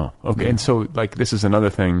 Wow. Okay. Yeah. And so like, this is another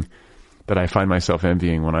thing that I find myself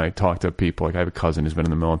envying when I talk to people. Like, I have a cousin who's been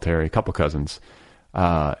in the military, a couple cousins,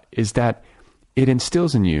 is that it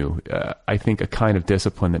instills in you, I think, a kind of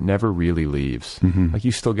discipline that never really leaves. Mm-hmm. Like,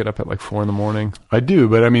 you still get up at like 4 a.m. I do,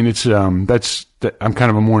 but I mean, it's I'm kind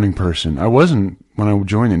of a morning person. I wasn't when I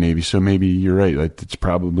joined the Navy, so maybe you're right. Like, that's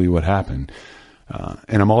probably what happened.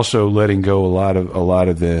 And I'm also letting go a lot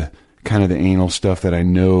of the kind of the anal stuff that I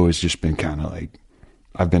know has just been kind of like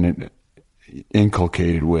I've been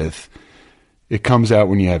inculcated with. It comes out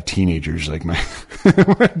when you have teenagers, like my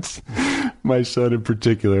son in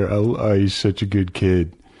particular. He's such a good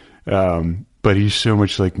kid, but he's so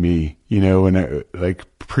much like me. And like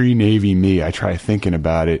pre-Navy me, I try thinking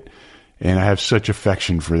about it, and I have such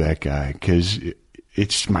affection for that guy because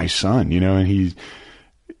it's my son, and he's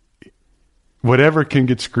whatever can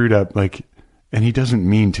get screwed up, like, and he doesn't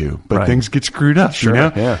mean to, but right. Things get screwed up, sure,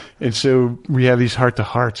 Yeah. And so we have these heart to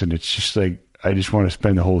hearts, and it's just like, I just want to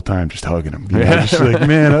spend the whole time just hugging him. Just like,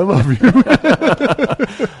 man, I love you.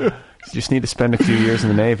 You just need to spend a few years in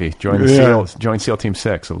the Navy. Join SEAL Team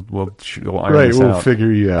 6. We'll iron this out. We'll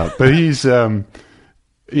figure you out. But he's,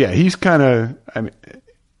 he's kind of, I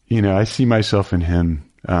mean, I see myself in him.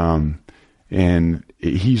 And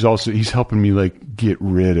he's helping me like get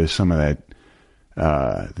rid of some of that,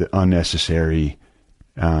 the unnecessary,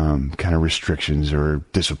 kind of restrictions or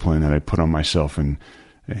discipline that I put on myself and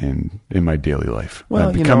in my daily life.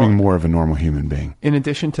 Well, becoming more of a normal human being. In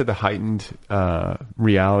addition to the heightened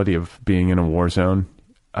reality of being in a war zone,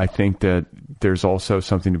 I think that there's also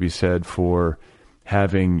something to be said for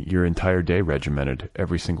having your entire day regimented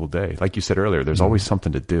every single day. Like you said earlier, there's always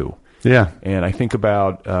something to do. Yeah. And I think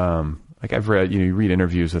about, like I've read, you read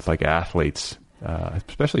interviews with like athletes,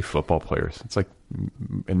 especially football players. It's like,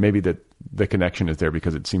 and maybe the connection is there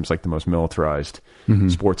because it seems like the most militarized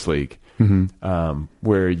sports league. Mm-hmm.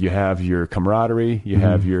 Where you have your camaraderie, you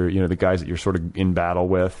have your, the guys that you're sort of in battle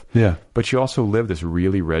with. Yeah. But you also live this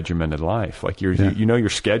really regimented life. Like you know your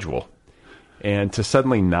schedule. And to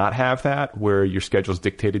suddenly not have that, where your schedule is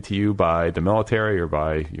dictated to you by the military or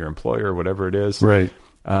by your employer or whatever it is. Right.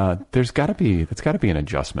 That's got to be an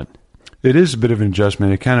adjustment. It is a bit of an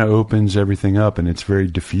adjustment. It kind of opens everything up and it's very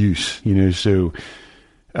diffuse, so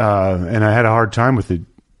and I had a hard time with it,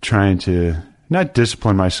 trying to not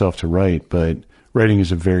discipline myself to write, but writing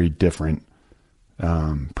is a very different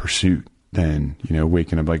pursuit than,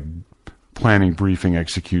 waking up, like planning, briefing,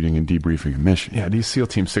 executing, and debriefing a mission. Yeah, these SEAL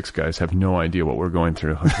Team 6 guys have no idea what we're going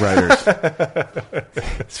through as writers.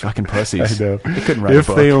 It's fucking pussies. I know. They couldn't write a if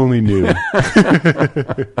book. they only knew.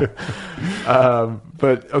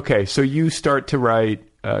 But okay, so you start to write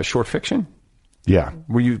short fiction? Yeah.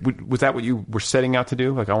 Was that what you were setting out to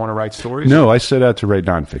do? Like, I want to write stories? No, I set out to write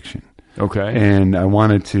nonfiction. Okay. And I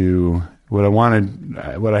wanted to, what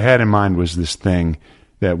I had in mind was this thing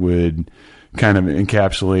that would kind of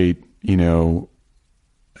encapsulate,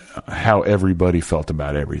 how everybody felt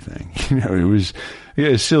about everything. It was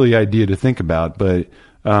a silly idea to think about, but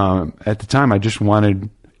at the time I just wanted,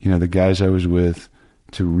 the guys I was with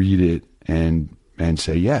to read it and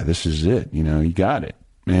say, yeah, this is it. You got it.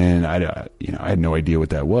 And I had no idea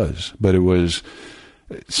what that was, but it was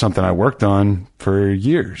something I worked on for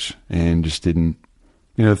years and just didn't,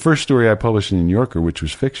 the first story I published in the New Yorker, which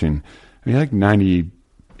was fiction, like 98%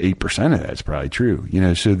 of that's probably true,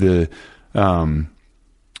 so the,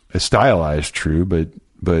 stylized true,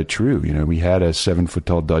 but true, we had a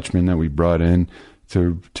 7-foot-tall Dutchman that we brought in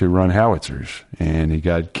to run howitzers, and he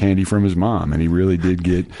got candy from his mom, and he really did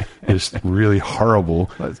get this really horrible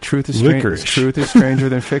truth is licorice. Truth is stranger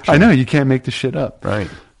than fiction. I know, you can't make this shit up. Right.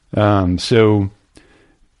 So,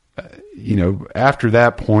 after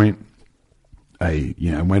that point, I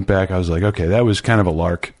went back. I was like, okay, that was kind of a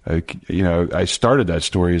lark. I started that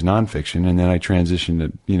story as nonfiction, and then I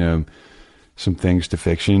transitioned to, some things to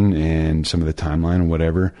fiction and some of the timeline and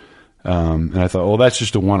whatever. And I thought, well, that's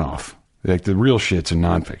just a one-off. Like, the real shit's in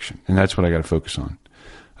nonfiction, and that's what I got to focus on.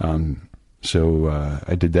 So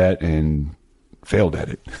I did that and failed at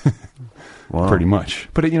it. Wow. Pretty much.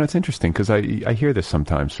 But, it's interesting because I hear this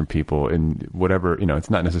sometimes from people in whatever, it's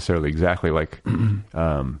not necessarily exactly like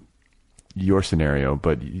your scenario,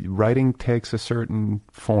 but writing takes a certain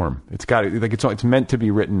form. It's got like it's meant to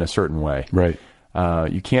be written a certain way. Right.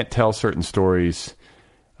 You can't tell certain stories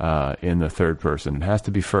in the third person. It has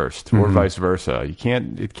to be first, or vice versa. It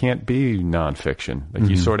can't be nonfiction. Like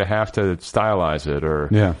you sort of have to stylize it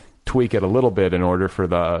or tweak it a little bit in order for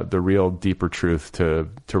the real deeper truth to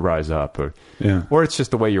rise up, or it's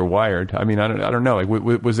just the way you're wired. I mean, I don't know. Like,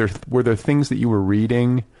 were there things that you were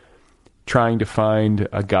reading, trying to find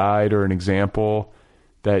a guide or an example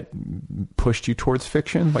that pushed you towards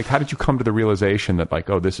fiction? Like, how did you come to the realization that, like,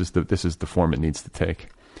 oh, this is the form it needs to take?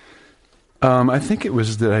 I think it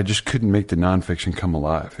was that I just couldn't make the nonfiction come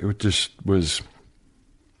alive. It just was.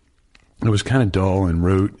 It was kind of dull and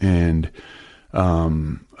rote, and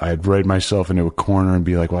I'd write myself into a corner and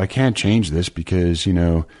be like, well, I can't change this because,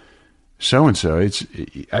 so and so.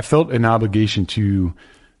 I felt an obligation to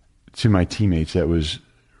my teammates that was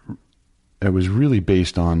really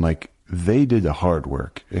based on, like, they did the hard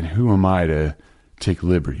work, and who am I to take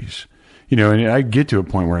liberties? And I'd get to a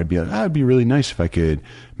point where I'd be like, it'd be really nice if I could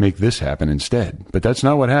make this happen instead. But that's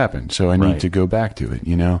not what happened. So I need to go back to it,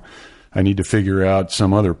 I need to figure out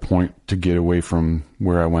some other point to get away from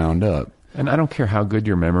where I wound up. And I don't care how good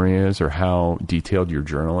your memory is or how detailed your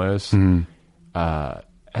journal is.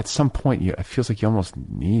 At some point, it feels like you almost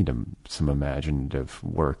need some imaginative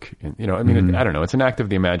work. And, I don't know. It's an act of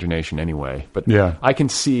the imagination anyway. But I can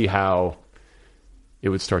see how it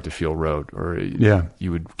would start to feel rote, or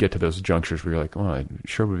you would get to those junctures where you're like, well, it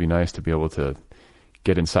sure would be nice to be able to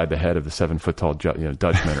get inside the head of the 7-foot-tall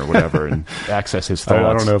Dutchman or whatever and access his thoughts.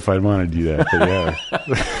 I don't know if I'd want to do that, but yeah.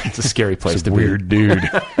 It's a scary place to be. Weird dude.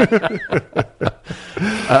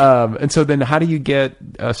 And so then how do you get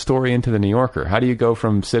a story into the New Yorker? How do you go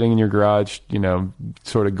from sitting in your garage,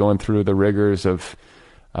 sort of going through the rigors of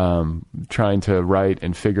trying to write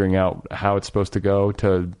and figuring out how it's supposed to go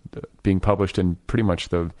to being published in pretty much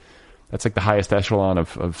that's like the highest echelon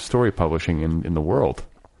of story publishing in the world?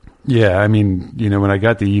 Yeah, I mean, when I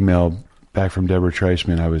got the email back from Deborah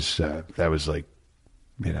Treisman, I was that was like,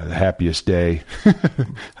 the happiest day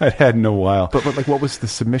I'd had in a while. But like, what was the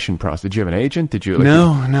submission process? Did you have an agent? Did you?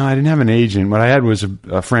 No, I didn't have an agent. What I had was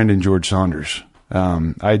a friend in George Saunders.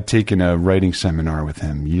 I'd taken a writing seminar with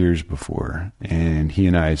him years before, and he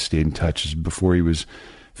and I had stayed in touch before he was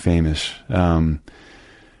famous. And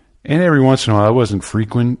every once in a while, I wasn't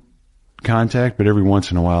frequent contact, but every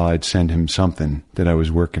once in a while I'd send him something that I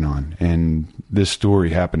was working on, and this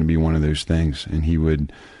story happened to be one of those things. And he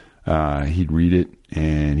would he'd read it,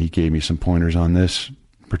 and he gave me some pointers on this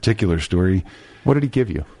particular story. What did he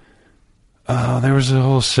give you? There was a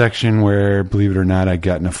whole section where, believe it or not, I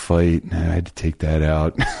got in a fight, and I had to take that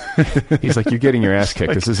out. He's like, you're getting your ass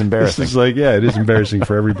kicked. This is embarrassing. This is like, it is embarrassing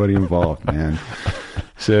for everybody involved, man.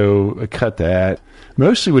 So I cut that.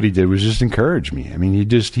 Mostly what he did was just encourage me. I mean,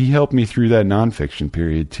 he helped me through that nonfiction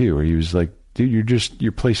period too, where he was like, dude,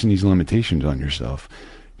 you're placing these limitations on yourself.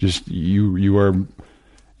 Just you are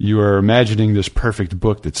imagining this perfect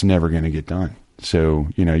book that's never going to get done. So,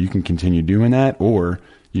 you can continue doing that, or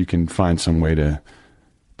you can find some way to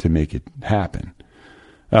make it happen.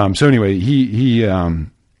 So anyway, he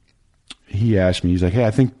asked me, he's like, hey,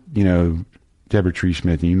 I think, Deborah Tree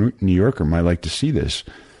Smith, New Yorker, might like to see this.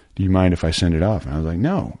 Do you mind if I send it off? And I was like,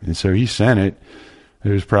 no. And so he sent it. It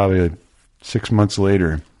was probably 6 months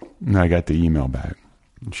later, and I got the email back.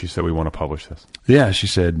 And she said, we want to publish this. Yeah, she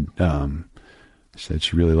said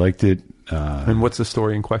she really liked it. And what's the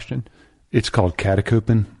story in question? It's called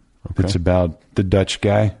Katakopen. Okay. It's about the Dutch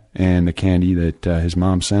guy and the candy that his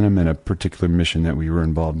mom sent him and a particular mission that we were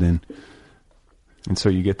involved in. And so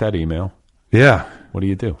you get that email. Yeah. What do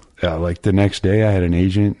you do? Like the next day, I had an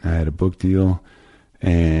agent, I had a book deal,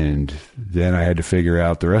 and then I had to figure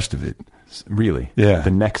out the rest of it. Really? Yeah.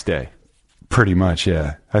 The next day? Pretty much,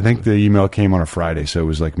 yeah. I think the email came on a Friday, so it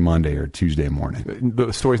was like Monday or Tuesday morning.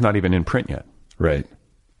 The story's not even in print yet. Right.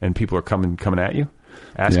 And people are coming at you?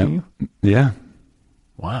 Asking you? Yeah.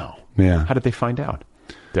 Wow. Yeah. How did they find out?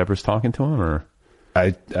 Deborah's talking to him, or?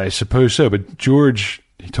 I suppose so, but George,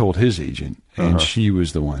 he told his agent, and she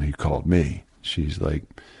was the one who called me. She's like,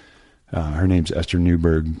 her name's Esther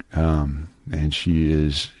Newberg, and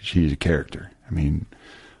she's a character. I mean,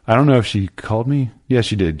 I don't know if she called me. Yeah,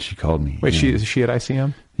 she did. She called me. Wait, is she at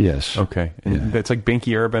ICM? Yes. Okay. And It's like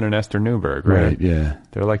Binky Urban and Esther Newberg, right? Right, yeah.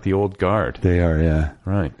 They're like the old guard. They are, yeah.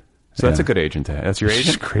 Right. So that's a good agent to have. That's your agent?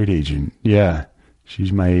 She's a great agent. Yeah.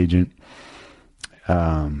 She's my agent.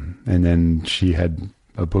 And then she had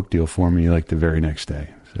a book deal for me like the very next day.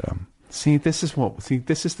 So this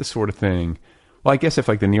is the sort of thing. Well, I guess if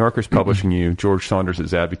like the New Yorker's publishing you, George Saunders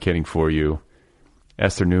is advocating for you,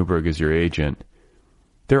 Esther Newberg is your agent.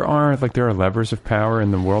 There are levers of power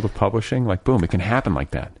in the world of publishing. Like, boom, it can happen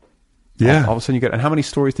like that. Yeah. All of a sudden you get. And how many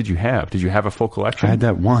stories did you have? Did you have a full collection? I had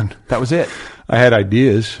that one. That was it. I had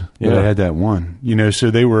ideas, but I had that one.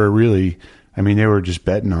 So they were really. I mean, they were just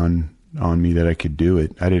betting on me that I could do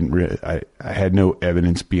it. I didn't. I had no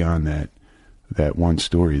evidence beyond that one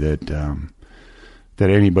story that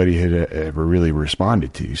anybody had ever really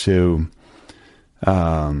responded to. So,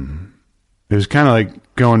 it was kind of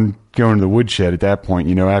like going to the woodshed at that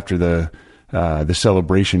point. After the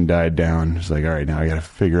celebration died down, it's like, all right, now I got to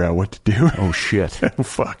figure out what to do. Oh shit! Oh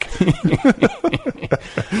fuck!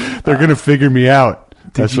 They're gonna figure me out.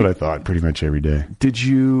 That's what I thought pretty much every day. Did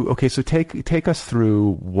you? Okay, so take us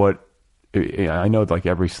through what. I know like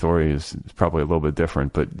every story is probably a little bit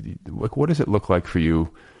different, but what does it look like for you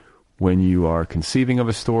when you are conceiving of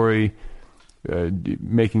a story,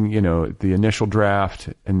 making the initial draft,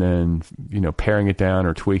 and then paring it down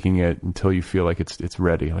or tweaking it until you feel like it's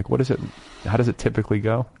ready? Like, what is it? How does it typically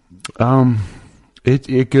go?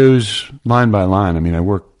 It goes line by line. I mean, I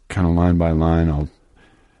work kind of line by line.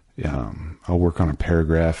 I'll work on a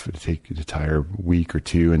paragraph. It'll take an entire week or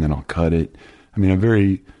two, and then I'll cut it. I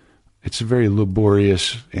mean, it's a very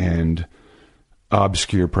laborious and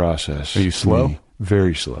obscure process. Are you slow?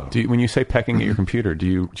 Very slow. When you say pecking at your computer, do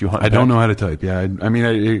you hunt? I don't know how to type. Yeah, I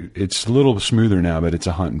mean, it's a little smoother now, but it's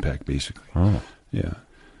a hunt and peck basically. Oh, yeah.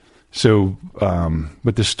 So,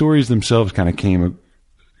 but the stories themselves kind of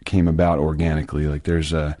came about organically. Like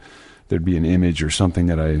there'd be an image or something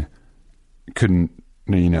that I couldn't,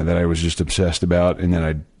 that I was just obsessed about, and then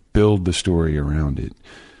I'd build the story around it.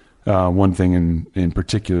 One thing in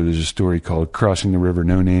particular, there's a story called Crossing the River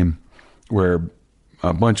No Name, where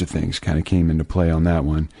a bunch of things kind of came into play on that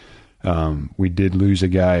one. We did lose a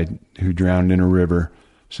guy who drowned in a river,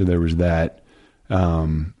 so there was that.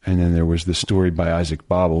 And then there was the story by Isaac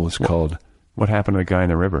Babel. It's called... What happened to the guy in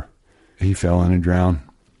the river? He fell in and drowned.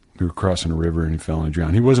 We were crossing a river and he fell in and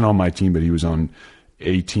drowned. He wasn't on my team, but he was on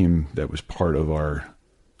a team that was part of our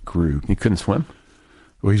group. He couldn't swim?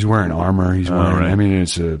 Well, he's wearing armor. He's wearing... Right. I mean,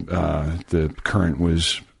 the current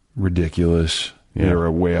was ridiculous. Yeah. They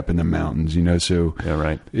were way up in the mountains, so... Yeah,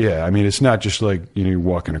 right. Yeah, I mean, it's not just like, you're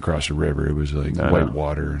walking across a river. It was like white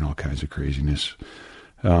water and all kinds of craziness.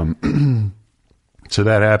 So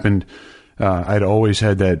that happened. I'd always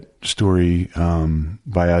had that story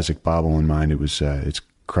by Isaac Babel in mind. It was it's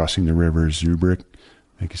Crossing the River Zubrik,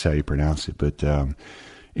 I think is how you pronounce it. But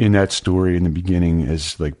in that story, in the beginning,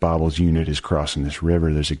 as like Babel's unit is crossing this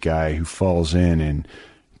river, there's a guy who falls in and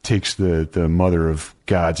takes the mother of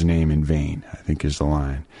God's name in vain, I think is the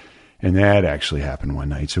line. And that actually happened one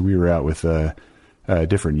night. So we were out with a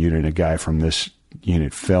different unit, a guy from this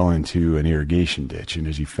unit fell into an irrigation ditch, and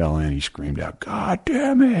as he fell in, he screamed out, "God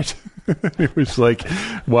damn it!" It was like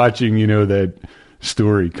watching, that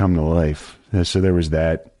story come to life. And so there was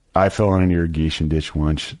that. I fell in an irrigation ditch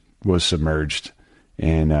once, was submerged,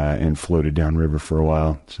 and floated downriver for a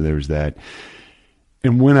while. So there was that.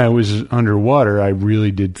 And when I was underwater, I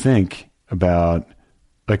really did think about,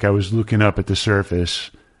 like, I was looking up at the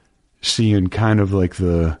surface, seeing kind of like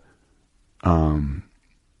the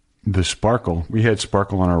sparkle. We had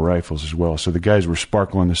sparkle on our rifles as well. So the guys were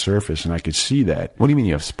sparkling the surface, and I could see that. What do you mean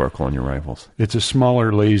you have sparkle on your rifles? It's a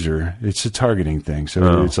smaller laser. It's a targeting thing.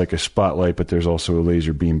 So it's like a spotlight, but there's also a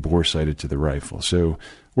laser beam bore sighted to the rifle. So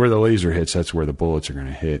where the laser hits, that's where the bullets are going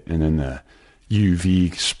to hit. And then the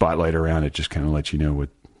UV spotlight around it just kind of lets you know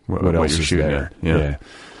what else is there. Yeah.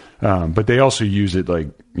 But they also use it, like,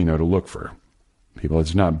 to look for people.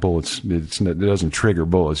 It's not bullets. It doesn't trigger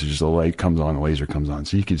bullets. It's just the light comes on, the laser comes on.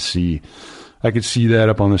 So I could see that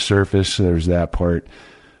up on the surface. So there's that part.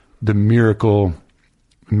 The miracle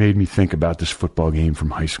made me think about this football game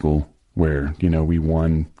from high school where, we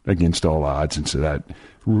won against all odds. And so that,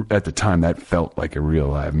 at the time, that felt like a real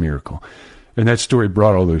live miracle. And that story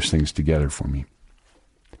brought all those things together for me.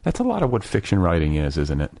 That's a lot of what fiction writing is,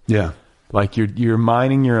 isn't it? Yeah. Like you're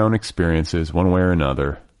mining your own experiences one way or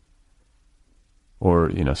another,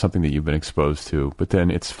 or something that you've been exposed to, but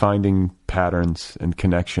then it's finding patterns and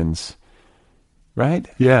connections, right?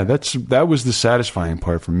 Yeah, that was the satisfying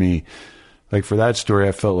part for me. Like, for that story,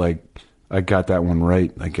 I felt like I got that one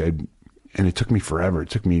right. And it took me forever. It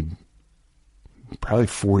took me probably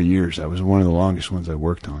 4 years. That was one of the longest ones I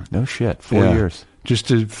worked on. No shit, 4 years. Just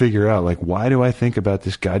to figure out, like, why do I think about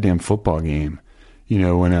this goddamn football game,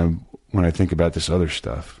 when I think about this other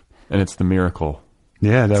stuff. And it's the miracle.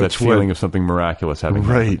 Yeah, that's that feeling of something miraculous having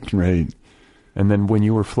happened. Right. And then when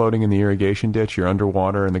you were floating in the irrigation ditch, you're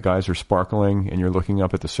underwater and the guys are sparkling and you're looking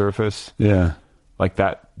up at the surface. Yeah. Like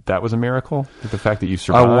that was a miracle? The fact that you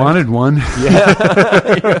survived? I wanted one. Yeah.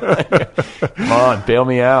 Come on, bail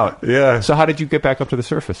me out. Yeah. So how did you get back up to the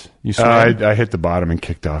surface? You swam? I hit the bottom and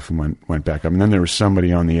kicked off and went back up. And then there was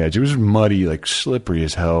somebody on the edge. It was muddy, like slippery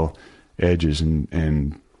as hell edges,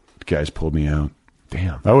 and guys pulled me out.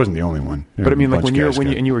 Damn. I wasn't the only one. But I mean, like when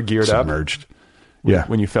you were geared submerged. up? Yeah.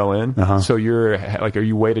 When you fell in? Uh-huh. So you're like, are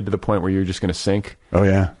you weighted to the point where you're just going to sink? Oh,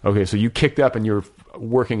 yeah. Okay, so you kicked up and you're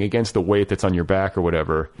working against the weight that's on your back or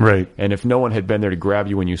whatever. Right. And if no one had been there to grab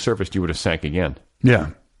you when you surfaced, you would have sank again.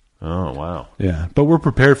 Yeah. Oh, wow. Yeah. But we're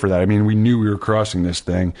prepared for that. I mean, we knew we were crossing this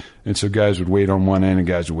thing, and so guys would wait on one end and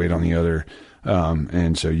guys would wait on the other.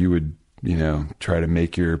 And so you would, try to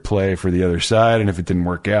make your play for the other side, and if it didn't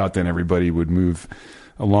work out, then everybody would move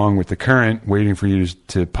along with the current, waiting for you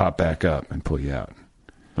to pop back up and pull you out.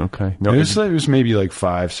 Okay. No, it was maybe like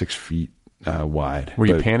 5-6 feet wide. Were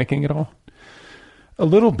you panicking at all? A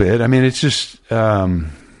little bit. I mean, it's just... it's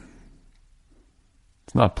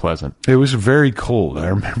not pleasant. It was very cold. I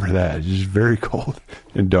remember that. It was very cold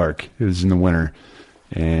and dark. It was in the winter.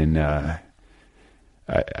 And I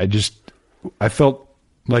felt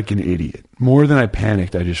like an idiot. More than I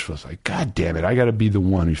panicked, I just was like, God damn it, I got to be the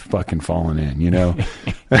one who's fucking falling in,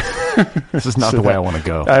 This is not the way I want to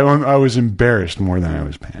go. I was embarrassed more than I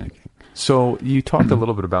was panicking. So you talked a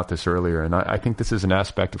little bit about this earlier, and I think this is an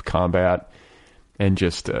aspect of combat and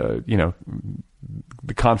just, the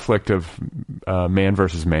conflict of man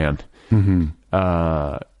versus man,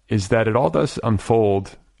 is that it all does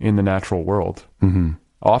unfold in the natural world. Mm-hmm.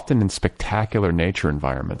 Often in spectacular nature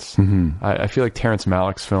environments. Mm-hmm. I feel like Terrence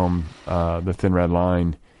Malick's film, The Thin Red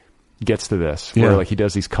Line, gets to this, where like he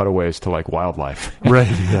does these cutaways to like wildlife. Right.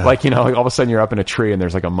 Yeah. Like, like all of a sudden you're up in a tree and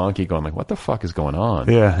there's like a monkey going like, what the fuck is going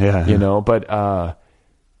on? Yeah. But,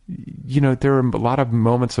 there are a lot of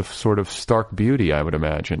moments of sort of stark beauty, I would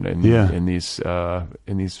imagine, in these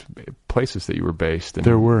places that you were based.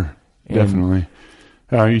 There were, definitely.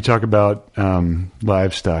 You talk about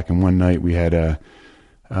livestock, and one night we had a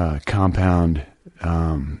compound.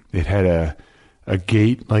 It had a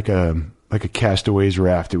gate like a Castaway's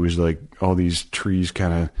raft. It was like all these trees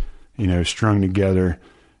kind of strung together,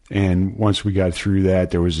 and once we got through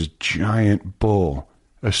that, there was a giant bull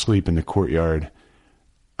asleep in the courtyard,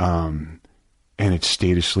 and it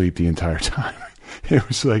stayed asleep the entire time. It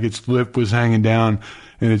was like its lip was hanging down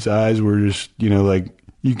and its eyes were just like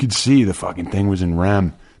you could see the fucking thing was in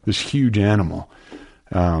REM, this huge animal.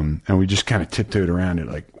 And we just kind of tiptoed around it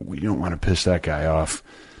like, we don't want to piss that guy off.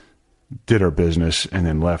 Did our business, and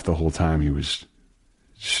then left the whole time he was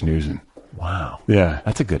snoozing. Wow. Yeah.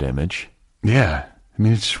 That's a good image. Yeah. I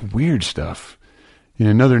mean, it's weird stuff.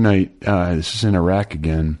 Another night, this is in Iraq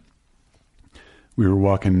again, we were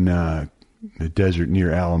walking the desert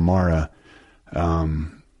near Al-Amara,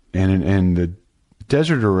 And the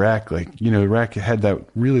desert of Iraq, Iraq had that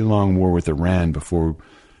really long war with Iran before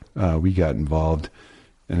we got involved.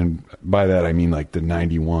 And by that, I mean like the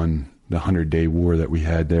 100-day war that we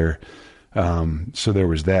had there. So there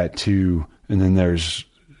was that too. And then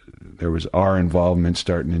there was our involvement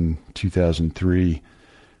starting in 2003.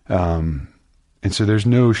 And so there's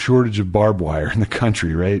no shortage of barbed wire in the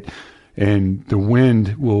country, right? And the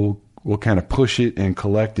wind will kind of push it and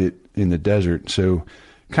collect it in the desert. So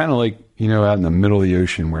kind of like, out in the middle of the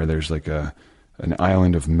ocean where there's like an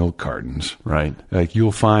island of milk cartons. Right. Like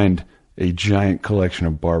you'll find a giant collection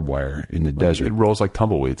of barbed wire in the desert. It rolls like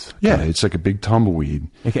tumbleweeds. Yeah, it's like a big tumbleweed.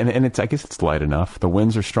 And I guess it's light enough. The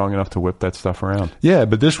winds are strong enough to whip that stuff around. Yeah,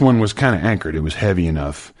 but this one was kind of anchored. It was heavy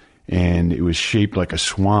enough, and it was shaped like a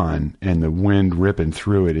swan, and the wind ripping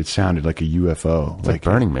through it, it sounded like a UFO. It's like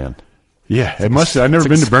Burning Man. Yeah, it must. I've never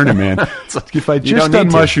been to Burning Man. If I just done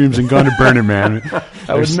mushrooms and gone to Burning Man,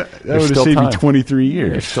 that would have saved me 23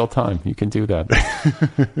 years. There's still time. You can do that.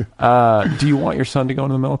 Do you want your son to go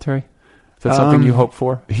into the military? Is that something you hope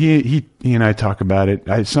for? He and I talk about it.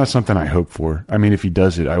 It's not something I hope for. I mean, if he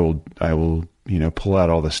does it, I will pull out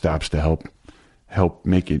all the stops to help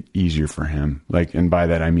make it easier for him. And by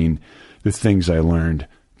that I mean the things I learned,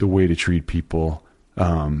 the way to treat people,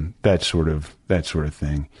 that sort of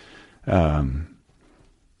thing.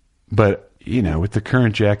 But with the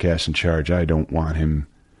current jackass in charge, I don't want him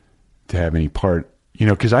to have any part,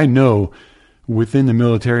 because I know within the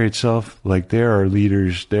military itself, there are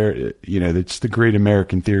leaders there, it's the great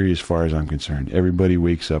American theory as far as I'm concerned. Everybody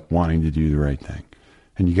wakes up wanting to do the right thing.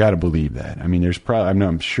 And you got to believe that. I mean,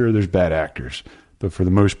 I'm sure there's bad actors, but for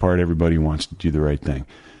the most part, everybody wants to do the right thing.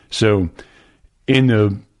 So in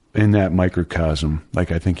that microcosm, I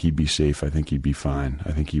think he'd be safe. I think he'd be fine.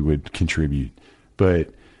 I think he would contribute.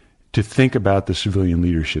 But to think about the civilian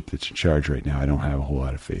leadership that's in charge right now, I don't have a whole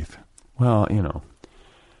lot of faith. Well,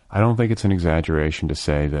 I don't think it's an exaggeration to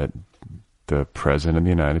say that the President of the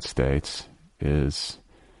United States is,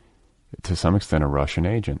 to some extent, a Russian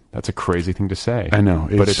agent. That's a crazy thing to say. I know.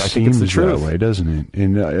 But I think it's the truth. That way, doesn't it?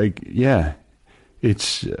 And yeah,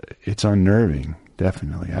 it's unnerving,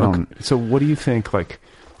 definitely. So what do you think,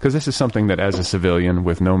 because this is something that as a civilian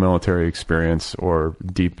with no military experience or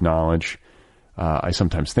deep knowledge, I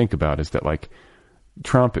sometimes think about, is that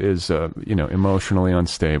Trump is, emotionally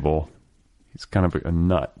unstable. He's kind of a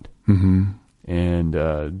nut. Mm-hmm.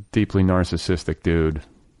 And deeply narcissistic dude,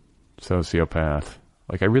 sociopath.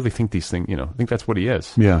 I really think these things, I think that's what he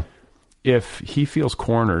is. Yeah. If he feels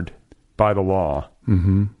cornered by the law,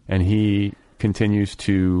 mm-hmm. and he continues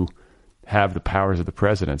to have the powers of the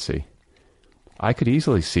presidency, I could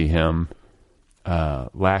easily see him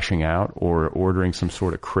lashing out or ordering some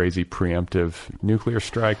sort of crazy preemptive nuclear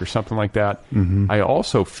strike or something like that. Mm-hmm. I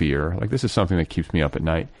also fear, this is something that keeps me up at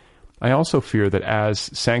night, I also fear that as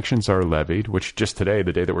sanctions are levied, which just today,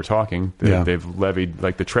 the day that we're talking, they've levied,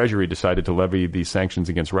 the Treasury decided to levy these sanctions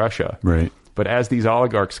against Russia. Right. But as these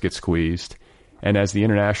oligarchs get squeezed, and as the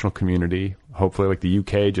international community, hopefully the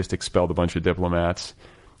UK just expelled a bunch of diplomats,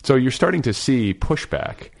 so you're starting to see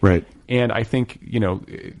pushback. Right. And I think,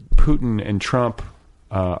 Putin and Trump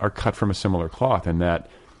are cut from a similar cloth in that,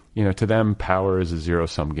 to them, power is a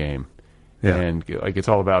zero-sum game. Yeah. And it's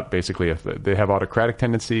all about basically, if they have autocratic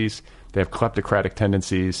tendencies, they have kleptocratic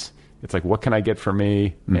tendencies. It's what can I get for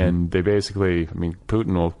me? Mm-hmm. And they basically,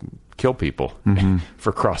 Putin will kill people mm-hmm.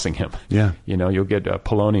 for crossing him. Yeah. You'll get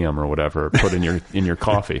polonium or whatever put in your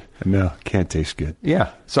coffee. No, can't taste good.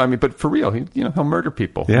 Yeah. So but for real, he'll murder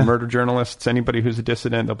people. Yeah. He'll murder journalists, anybody who's a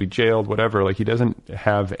dissident. They'll be jailed, whatever. He doesn't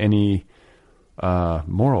have any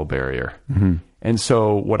moral barrier. Mm-hmm. And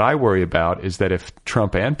so what I worry about is that if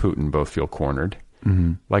Trump and Putin both feel cornered,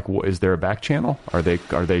 mm-hmm. Is there a back channel? Are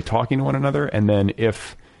they talking to one another? And then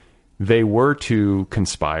if they were to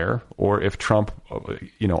conspire, or if Trump,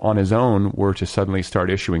 on his own were to suddenly start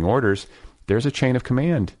issuing orders, there's a chain of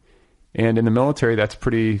command. And in the military, that's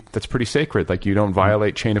pretty sacred. You don't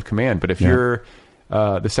violate chain of command. But if you're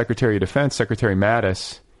the Secretary of Defense, Secretary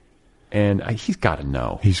Mattis, and he's got to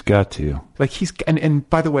know. He's got to. And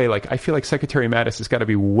by the way, I feel like Secretary Mattis has got to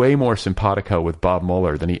be way more simpatico with Bob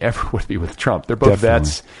Mueller than he ever would be with Trump. They're both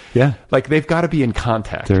vets. Yeah. They've got to be in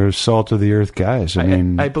contact. They're salt of the earth guys.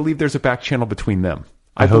 I believe there's a back channel between them.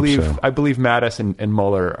 I believe so. I believe Mattis and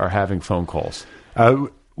Mueller are having phone calls.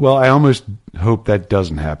 Well, I almost hope that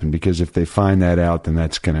doesn't happen, because if they find that out, then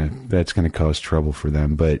that's gonna cause trouble for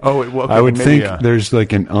them. But I would think there's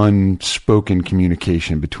an unspoken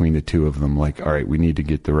communication between the two of them. All right, we need to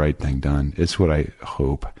get the right thing done. It's what I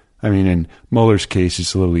hope. In Mueller's case,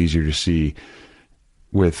 it's a little easier to see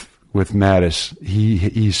with with Mattis,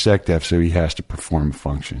 he's SecDef, so he has to perform a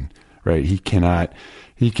function, right? He cannot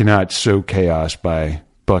sow chaos by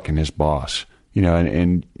bucking his boss,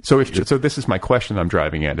 and so this is my question I'm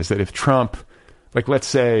driving at, is that if Trump, like, let's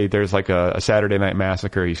say there's like a Saturday Night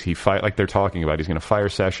Massacre, like they're talking about, he's going to fire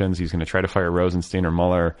Sessions, he's going to try to fire Rosenstein or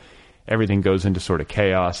Mueller, everything goes into sort of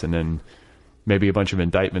chaos, and then maybe a bunch of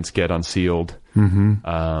indictments get unsealed, and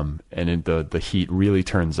the heat really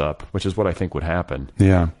turns up, which is what I think would happen.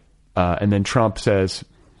 Yeah. And then Trump says,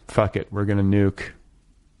 fuck it, we're going to nuke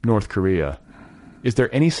North Korea. Is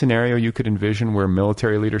there any scenario you could envision where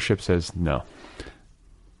military leadership says no?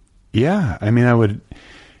 Yeah. I mean,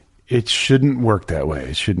 it shouldn't work that way.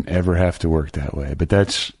 It shouldn't ever have to work that way. But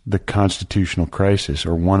that's the constitutional crisis,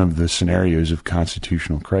 or one of the scenarios of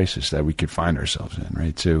constitutional crisis that we could find ourselves in,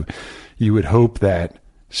 right? So you would hope that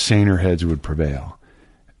saner heads would prevail.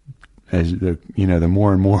 As the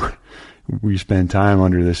more and more we spend time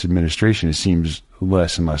under this administration, it seems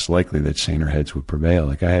less and less likely that saner heads would prevail.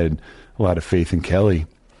 Like, I had a lot of faith in Kelly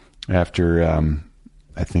after,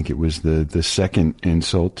 I think it was the second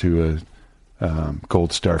insult to a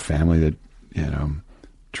Gold Star family that,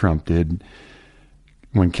 Trump did.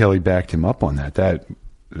 When Kelly backed him up on that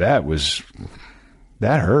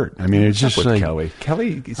hurt. I mean, it's just with like Kelly.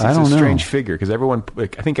 Kelly is a strange figure, because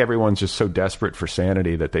I think everyone's just so desperate for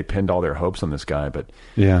sanity that they pinned all their hopes on this guy. But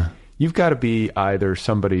yeah, you've got to be either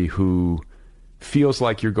somebody who feels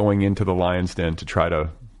like you're going into the lion's den to try to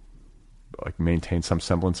like maintain some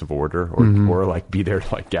semblance of order, or like be there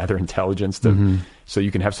to like gather intelligence so you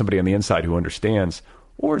can have somebody on the inside who understands,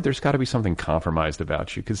 or there's got to be something compromised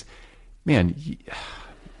about you. Because, man,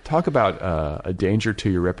 talk about a danger to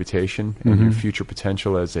your reputation and your future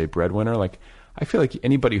potential as a breadwinner. Like, I feel like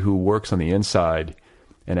anybody who works on the inside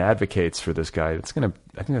and advocates for this guy, that's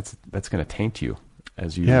gonna taint you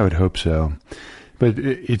as you. Yeah, I would hope so. But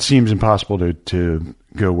it seems impossible to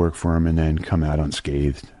go work for him and then come out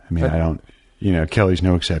unscathed. I mean, Kelly's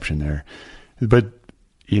no exception there. But,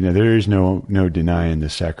 there is no denying the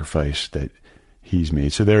sacrifice that he's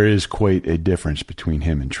made. So there is quite a difference between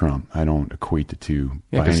him and Trump. I don't equate the two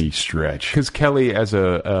by any stretch. Because Kelly, he's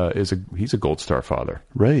a Gold Star father.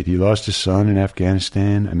 Right. He lost his son in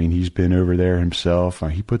Afghanistan. I mean, he's been over there himself.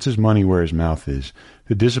 He puts his money where his mouth is.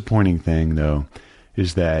 The disappointing thing, though,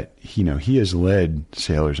 is that, he has led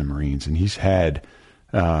sailors and Marines, and he's had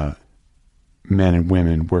men and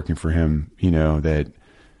women working for him, that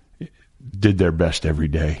did their best every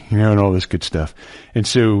day, and all this good stuff. And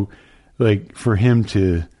so, like, for him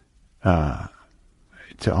to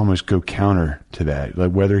almost go counter to that,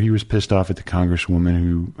 like, whether he was pissed off at the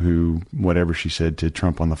congresswoman who whatever she said to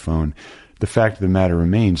Trump on the phone, the fact of the matter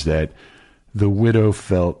remains that the widow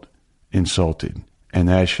felt insulted. And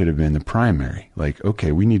that should have been the primary. Like,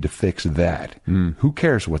 okay, we need to fix that. Who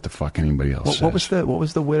cares what the fuck anybody else says? What was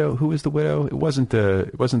the widow? Who was the widow? It wasn't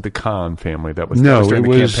the Khan family that was during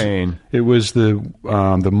the campaign. It was the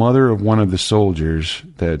mother of one of the soldiers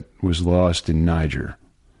that was lost in Niger.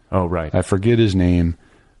 Oh, right. I forget his name.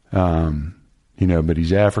 But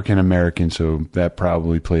he's African American, so that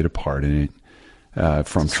probably played a part in it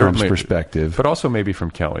from Trump's perspective. But also maybe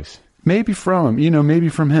from Kelly's. Maybe from him, maybe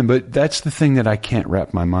from him. But that's the thing that I can't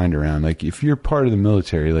wrap my mind around. Like, if you're part of the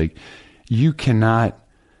military, like, you cannot,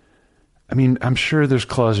 I mean, I'm sure there's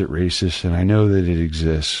closet racists, and I know that it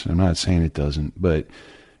exists. I'm not saying it doesn't. But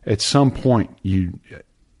at some point, it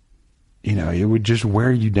would just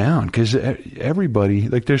wear you down. Because everybody,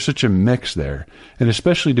 like, there's such a mix there. And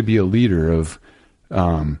especially to be a leader of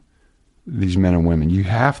these men and women, you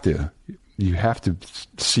have to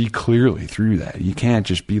see clearly through that. You can't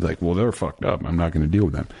just be like, well, they're fucked up, I'm not going to deal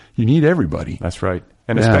with them. You need everybody. That's right.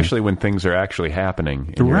 And especially when things are actually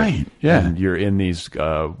happening. Right. And you're in these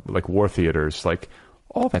like war theaters, like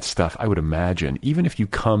all that stuff, I would imagine, even if you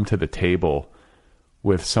come to the table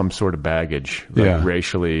with some sort of baggage, like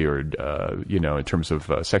racially or, in terms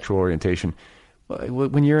of sexual orientation,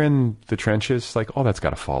 when you're in the trenches, like all that's got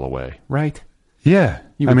to fall away, right? Yeah.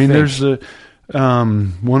 I mean, there's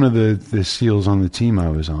one of the SEALs on the team I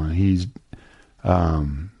was on, he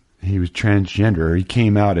was transgender, or he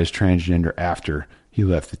came out as transgender after he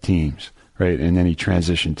left the teams, right? And then he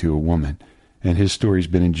transitioned to a woman. And his story's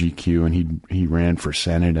been in GQ, and he ran for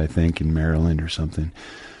Senate, I think, in Maryland or something.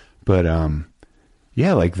 But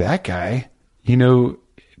like that guy,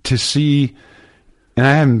 to see, and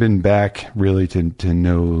I haven't been back really to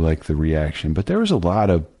know like the reaction, but there was a lot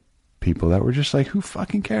of people that were just like, who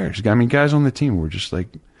fucking cares? I mean, guys on the team were just like,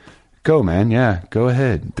 go, man. Yeah, go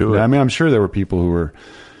ahead. Do it. I mean, I'm sure there were people who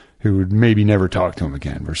would maybe never talk to him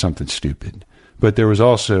again for something stupid, but there was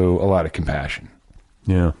also a lot of compassion.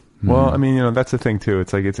 Yeah. Well, I mean, that's the thing too.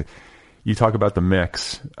 It's like you talk about the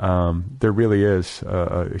mix. There really is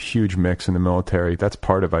a huge mix in the military. That's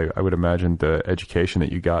part of, I would imagine, the education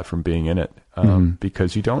that you got from being in it,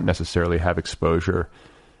 because you don't necessarily have exposure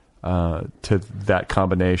to that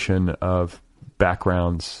combination of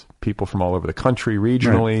backgrounds, people from all over the country,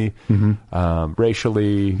 regionally,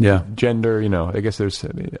 racially, gender. I guess I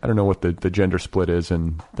don't know what the gender split is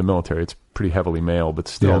in the military. It's pretty heavily male, but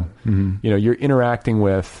still, you're interacting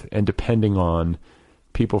with and depending on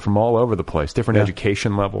people from all over the place, different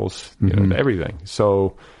education levels, everything.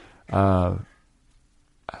 So, I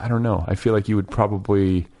don't know. I feel like you would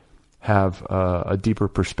probably have a deeper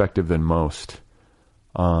perspective than most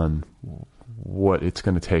on what it's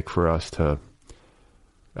going to take for us to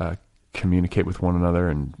communicate with one another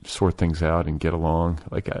and sort things out and get along.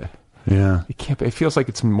 It feels like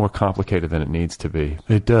it's more complicated than it needs to be.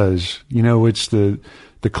 It does. It's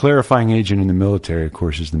the clarifying agent in the military, of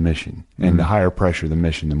course, is the mission. And the higher pressure the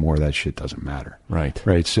mission, the more that shit doesn't matter. Right.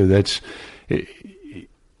 Right. So that's,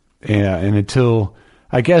 and until,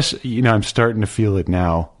 I guess, I'm starting to feel it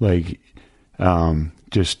now, like,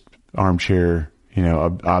 just armchair,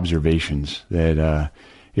 observations that,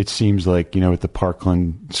 it seems like, with the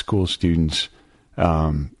Parkland school students,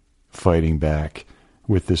 fighting back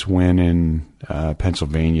with this win in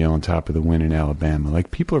Pennsylvania on top of the win in Alabama.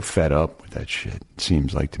 Like, people are fed up with that shit, it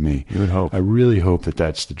seems like to me. You would hope. I really hope that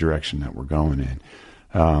that's the direction that we're going in.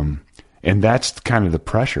 And that's kind of the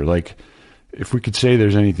pressure. Like, if we could say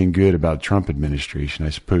there's anything good about the Trump administration, I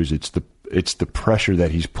suppose it's the pressure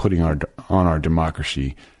that he's putting on our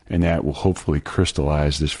democracy, and that will hopefully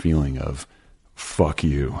crystallize this feeling of, fuck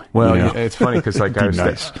you. Well, it's funny because like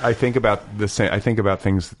nice. I think about the same. I think about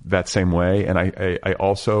things that same way, and I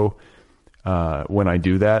also when I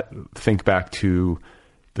do that, think back to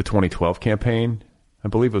the 2012 campaign. I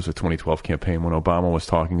believe it was the 2012 campaign when Obama was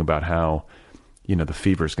talking about how the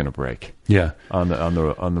fever is going to break. Yeah, on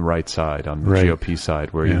the right side, on the GOP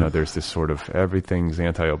side, where there's this sort of everything's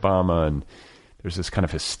anti-Obama and there's this kind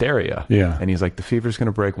of hysteria. Yeah, and he's like, the fever's going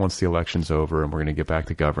to break once the election's over, and we're going to get back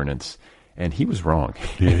to governance. And he was wrong.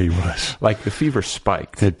 Yeah, he was. Like, the fever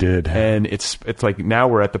spiked. It did. And it's like now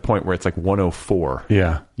we're at the point where it's like 104.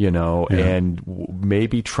 Yeah. And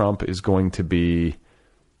maybe Trump is going to be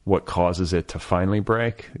what causes it to finally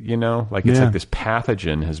break, Like, it's like this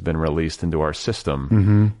pathogen has been released into our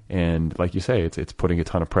system. And like you say, it's putting a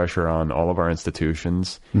ton of pressure on all of our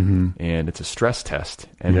institutions. And it's a stress test.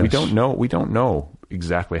 And we don't know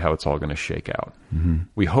exactly how it's all going to shake out.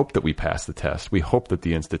 We hope that we pass the test. We hope that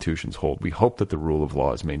the institutions hold. We hope that the rule of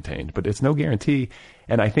law is maintained, but it's no guarantee.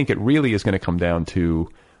 And I think it really is going to come down to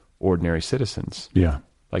ordinary citizens. Yeah.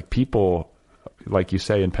 Like, people, like you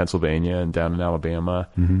say, in Pennsylvania and down in Alabama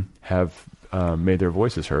have made their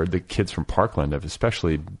voices heard. The kids from Parkland have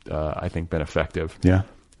especially, I think, been effective. Yeah.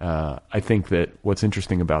 I think that what's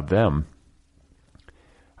interesting about them,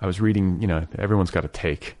 I was reading, everyone's got a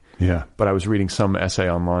take. Yeah. But I was reading some essay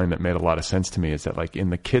online that made a lot of sense to me, is that, like,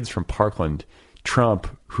 in the kids from Parkland, Trump,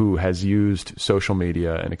 who has used social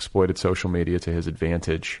media and exploited social media to his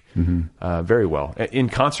advantage very well, in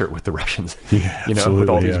concert with the Russians, with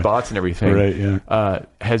all these bots and everything,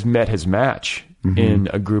 has met his match in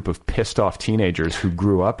a group of pissed off teenagers who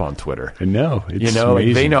grew up on Twitter. I know. It's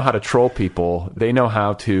like, they know how to troll people. They know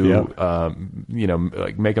how to,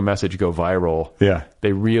 like, make a message go viral. Yeah.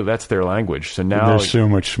 That's their language. So now they're so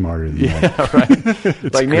much smarter than that. Right.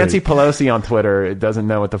 Like, great. Nancy Pelosi on Twitter doesnght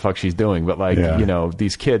know what the fuck she's doing, but like,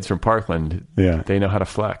 these kids from Parkland, they know how to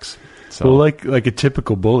flex. So. Well, like a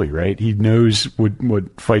typical bully, right? He knows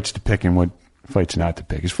what fights to pick and what fights not to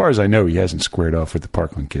pick. As far as I know, he hasn't squared off with the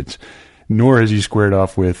Parkland kids, nor has he squared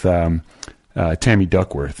off with Tammy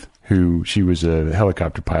Duckworth, who she was a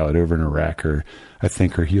helicopter pilot over in Iraq. I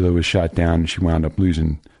think her helo was shot down and she wound up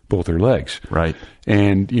losing both her legs. Right.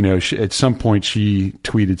 And, at some point she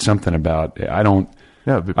tweeted something about, I don't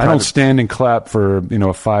stand and clap for,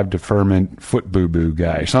 a 5 deferment foot boo-boo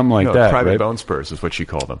guy, something like that. Private right? bone spurs is what she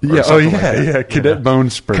called them. Yeah. Cadet bone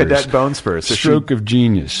spurs. Cadet bone spurs. So Stroke of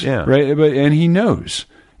genius. Yeah. Right. And he knows,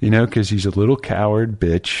 because he's a little coward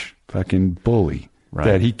bitch, fucking bully,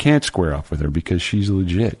 that he can't square off with her because she's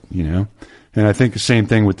legit, And I think the same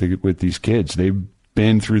thing with these kids. They've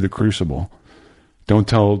been through the crucible. Don't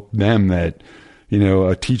tell them that,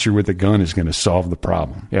 a teacher with a gun is going to solve the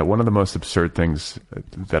problem. Yeah, one of the most absurd things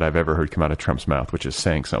that I've ever heard come out of Trump's mouth, which is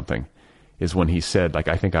saying something, is when he said, like,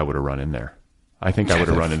 I think I would have run in there. I think I would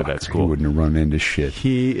have run into that school. He wouldn't have run into shit.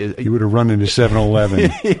 He would have run into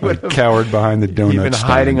 7-Eleven, like cowered behind the donut stand. He'd been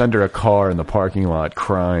hiding under a car in the parking lot,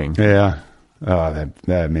 crying. Yeah. Oh,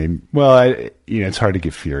 that made... Well, it's hard to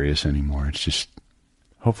get furious anymore. It's just...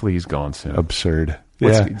 Hopefully he's gone soon. Absurd.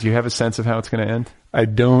 Yeah. Do you have a sense of how it's going to end? I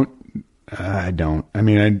don't. I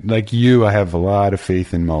mean, like you, I have a lot of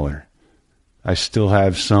faith in Mueller. I still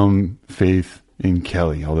have some faith in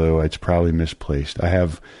Kelly, although it's probably misplaced. I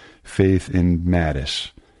have faith in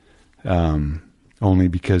Mattis, only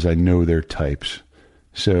because I know their types.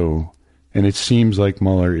 So, and it seems like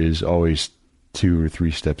Mueller is always 2 or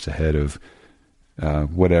 3 steps ahead of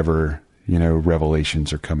whatever,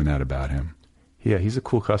 revelations are coming out about him. Yeah, he's a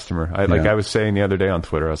cool customer. I was saying the other day on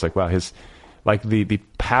Twitter, I was like, wow, the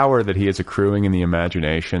power that he is accruing in the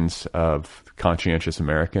imaginations of conscientious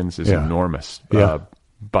Americans is enormous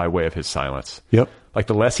by way of his silence. Yep. Like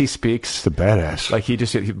the less he speaks, the badass. Like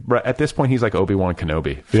at this point, he's like Obi-Wan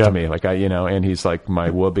Kenobi to me. Like and he's like my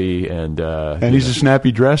Wooby and he's a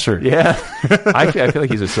snappy dresser. Yeah. I feel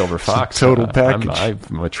like he's a silver fox. Total package.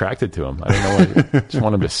 I'm attracted to him. I don't know. I just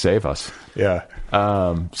want him to save us. Yeah.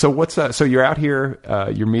 So what's that? So you're out here,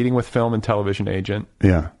 you're meeting with film and television agent.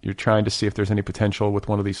 Yeah. You're trying to see if there's any potential with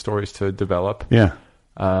one of these stories to develop. Yeah.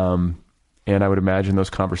 And I would imagine those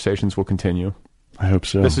conversations will continue. I hope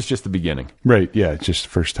so. This is just the beginning. Right. Yeah. It's just the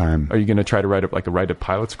first time. Are you going to try to write a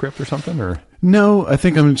pilot script or something, or? No, I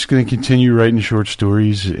think I'm just going to continue writing short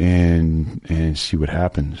stories and see what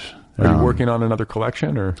happens. Are you working on another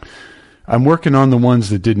collection, or? I'm working on the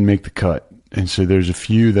ones that didn't make the cut. And so there's a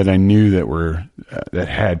few that I knew that were that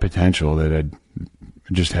had potential that I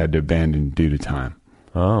just had to abandon due to time.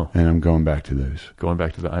 Oh, and I'm going back to those.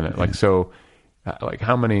 Like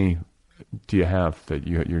how many do you have that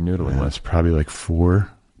you're noodling with? It's probably like 4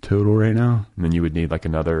 total right now. And then you would need like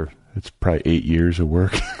another. It's probably 8 years of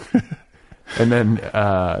work. And then,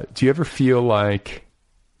 do you ever feel like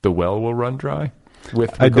the well will run dry?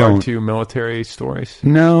 With regard to military stories?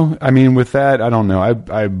 No. I mean, with that, I don't know.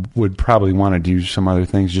 I would probably want to do some other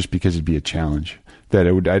things just because it'd be a challenge. I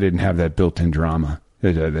didn't have that built-in drama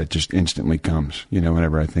that just instantly comes,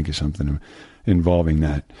 whenever I think of something involving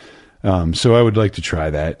that. So I would like to try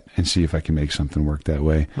that and see if I can make something work that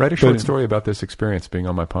way. Write a short story about this experience being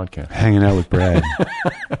on my podcast. Hanging out with Brad.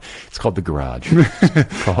 It's called The Garage.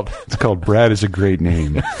 It's called Brad is a great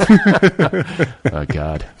name. Oh,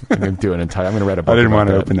 God. I'm going to write a book. I didn't want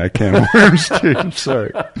to open that can of worms, too. I'm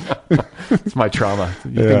sorry. It's my trauma.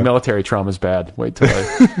 You think military trauma is bad? Wait till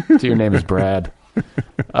your name is Brad.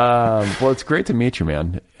 Well, it's great to meet you,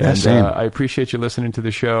 man. And I appreciate you listening to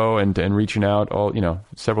the show and reaching out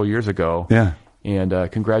several years ago. Yeah.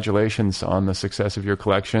 And congratulations on the success of your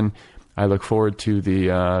collection. I look forward to the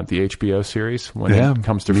HBO series when it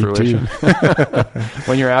comes to fruition.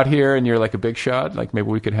 When you're out here and you're like a big shot, like maybe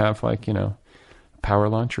we could have power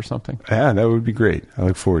lunch or something. Yeah, that would be great. I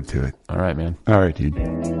look forward to it. All right, man. All right, dude.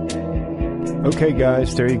 Okay,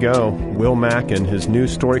 guys, there you go. Will Mackin, his new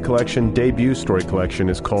debut story collection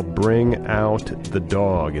is called Bring Out the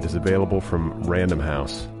Dog. It is available from Random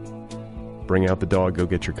House. Bring Out the Dog. Go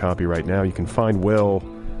get your copy right now. You can find Will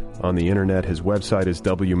on the internet. His website is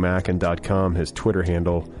wmackin.com. His Twitter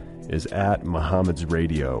handle is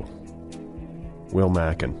 @MohammedsRadio. Will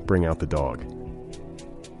Mackin, Bring Out the Dog.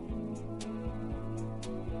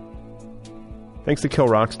 Thanks to Kill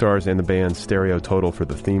Rock Stars and the band Stereo Total for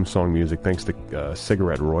the theme song music. Thanks to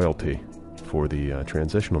Cigarette Royalty for the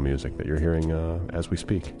transitional music that you're hearing as we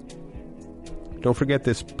speak. Don't forget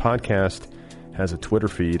this podcast has a Twitter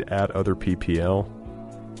feed @OtherPPL.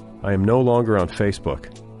 I am no longer on Facebook.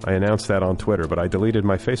 I announced that on Twitter, but I deleted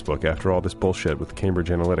my Facebook after all this bullshit with Cambridge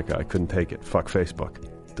Analytica. I couldn't take it. Fuck Facebook.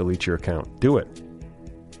 Delete your account. Do it.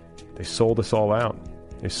 They sold us all out.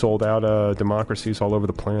 They sold out democracies all over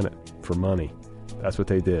the planet for money. That's what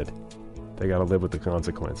they did. They got to live with the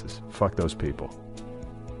consequences. Fuck those people.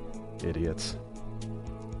 Idiots.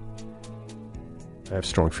 I have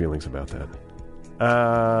strong feelings about that.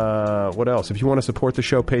 What else? If you want to support the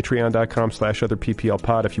show,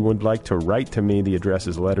 patreon.com/otherpplpod. If you would like to write to me, the address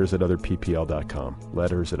is letters@otherppl.com.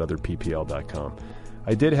 Letters@otherppl.com.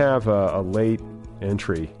 I did have a late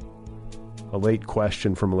entry, a late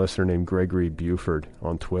question from a listener named Gregory Buford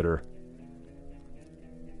on Twitter.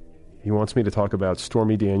 He wants me to talk about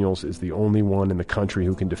Stormy Daniels is the only one in the country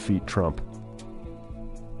who can defeat Trump.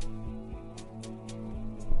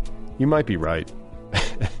 You might be right.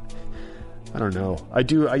 I don't know. I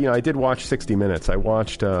did watch 60 Minutes. I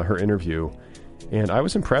watched her interview, and I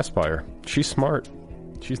was impressed by her. She's smart.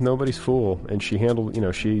 She's nobody's fool, and she handled,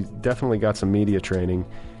 she definitely got some media training,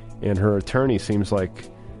 and her attorney seems like,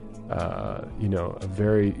 a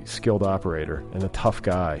very skilled operator and a tough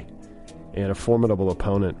guy, and a formidable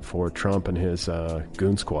opponent for Trump and his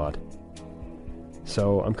goon squad.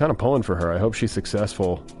 So I'm kind of pulling for her. I hope she's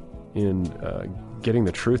successful in getting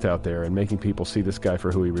the truth out there and making people see this guy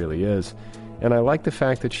for who he really is. And I like the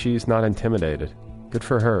fact that she's not intimidated. Good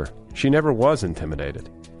for her. She never was intimidated.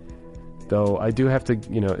 Though I do have to,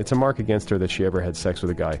 it's a mark against her that she ever had sex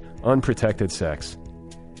with a guy. Unprotected sex.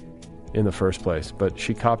 In the first place. But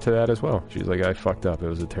she copped to that as well. She's like, I fucked up. It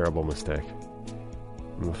was a terrible mistake.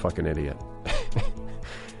 I'm a fucking idiot.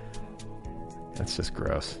 That's just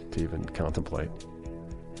gross to even contemplate.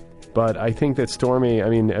 But I think that Stormy,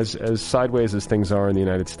 as sideways as things are in the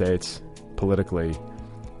United States politically,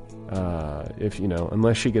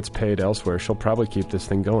 unless she gets paid elsewhere, she'll probably keep this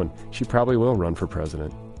thing going. She probably will run for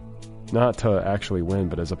president. Not to actually win,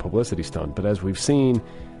 but as a publicity stunt. But as we've seen,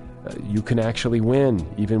 you can actually win,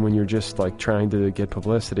 even when you're just like trying to get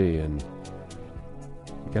publicity. And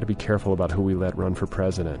you got to be careful about who we let run for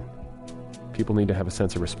president. People need to have a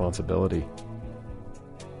sense of responsibility.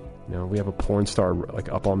 We have a porn star like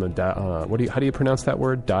up on the how do you pronounce that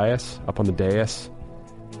word? Dais? Up on the dais?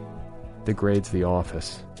 Degrades the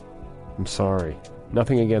office. I'm sorry.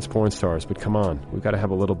 Nothing against porn stars, but come on. We've got to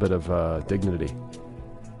have a little bit of dignity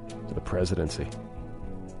to the presidency.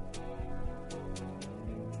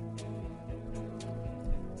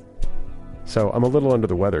 So I'm a little under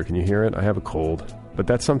the weather. Can you hear it? I have a cold. But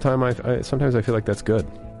that's sometimes I feel like that's good.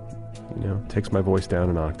 Takes my voice down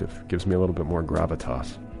an octave. Gives me a little bit more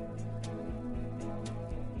gravitas.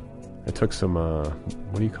 I took some,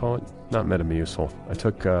 what do you call it? Not Metamucil. I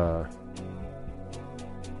took, I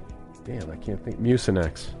can't think.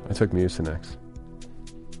 Mucinex. I took Mucinex.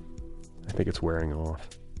 I think it's wearing off.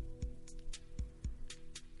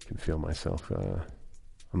 I can feel myself,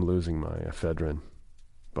 I'm losing my ephedrine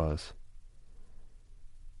buzz.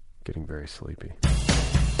 Getting very sleepy.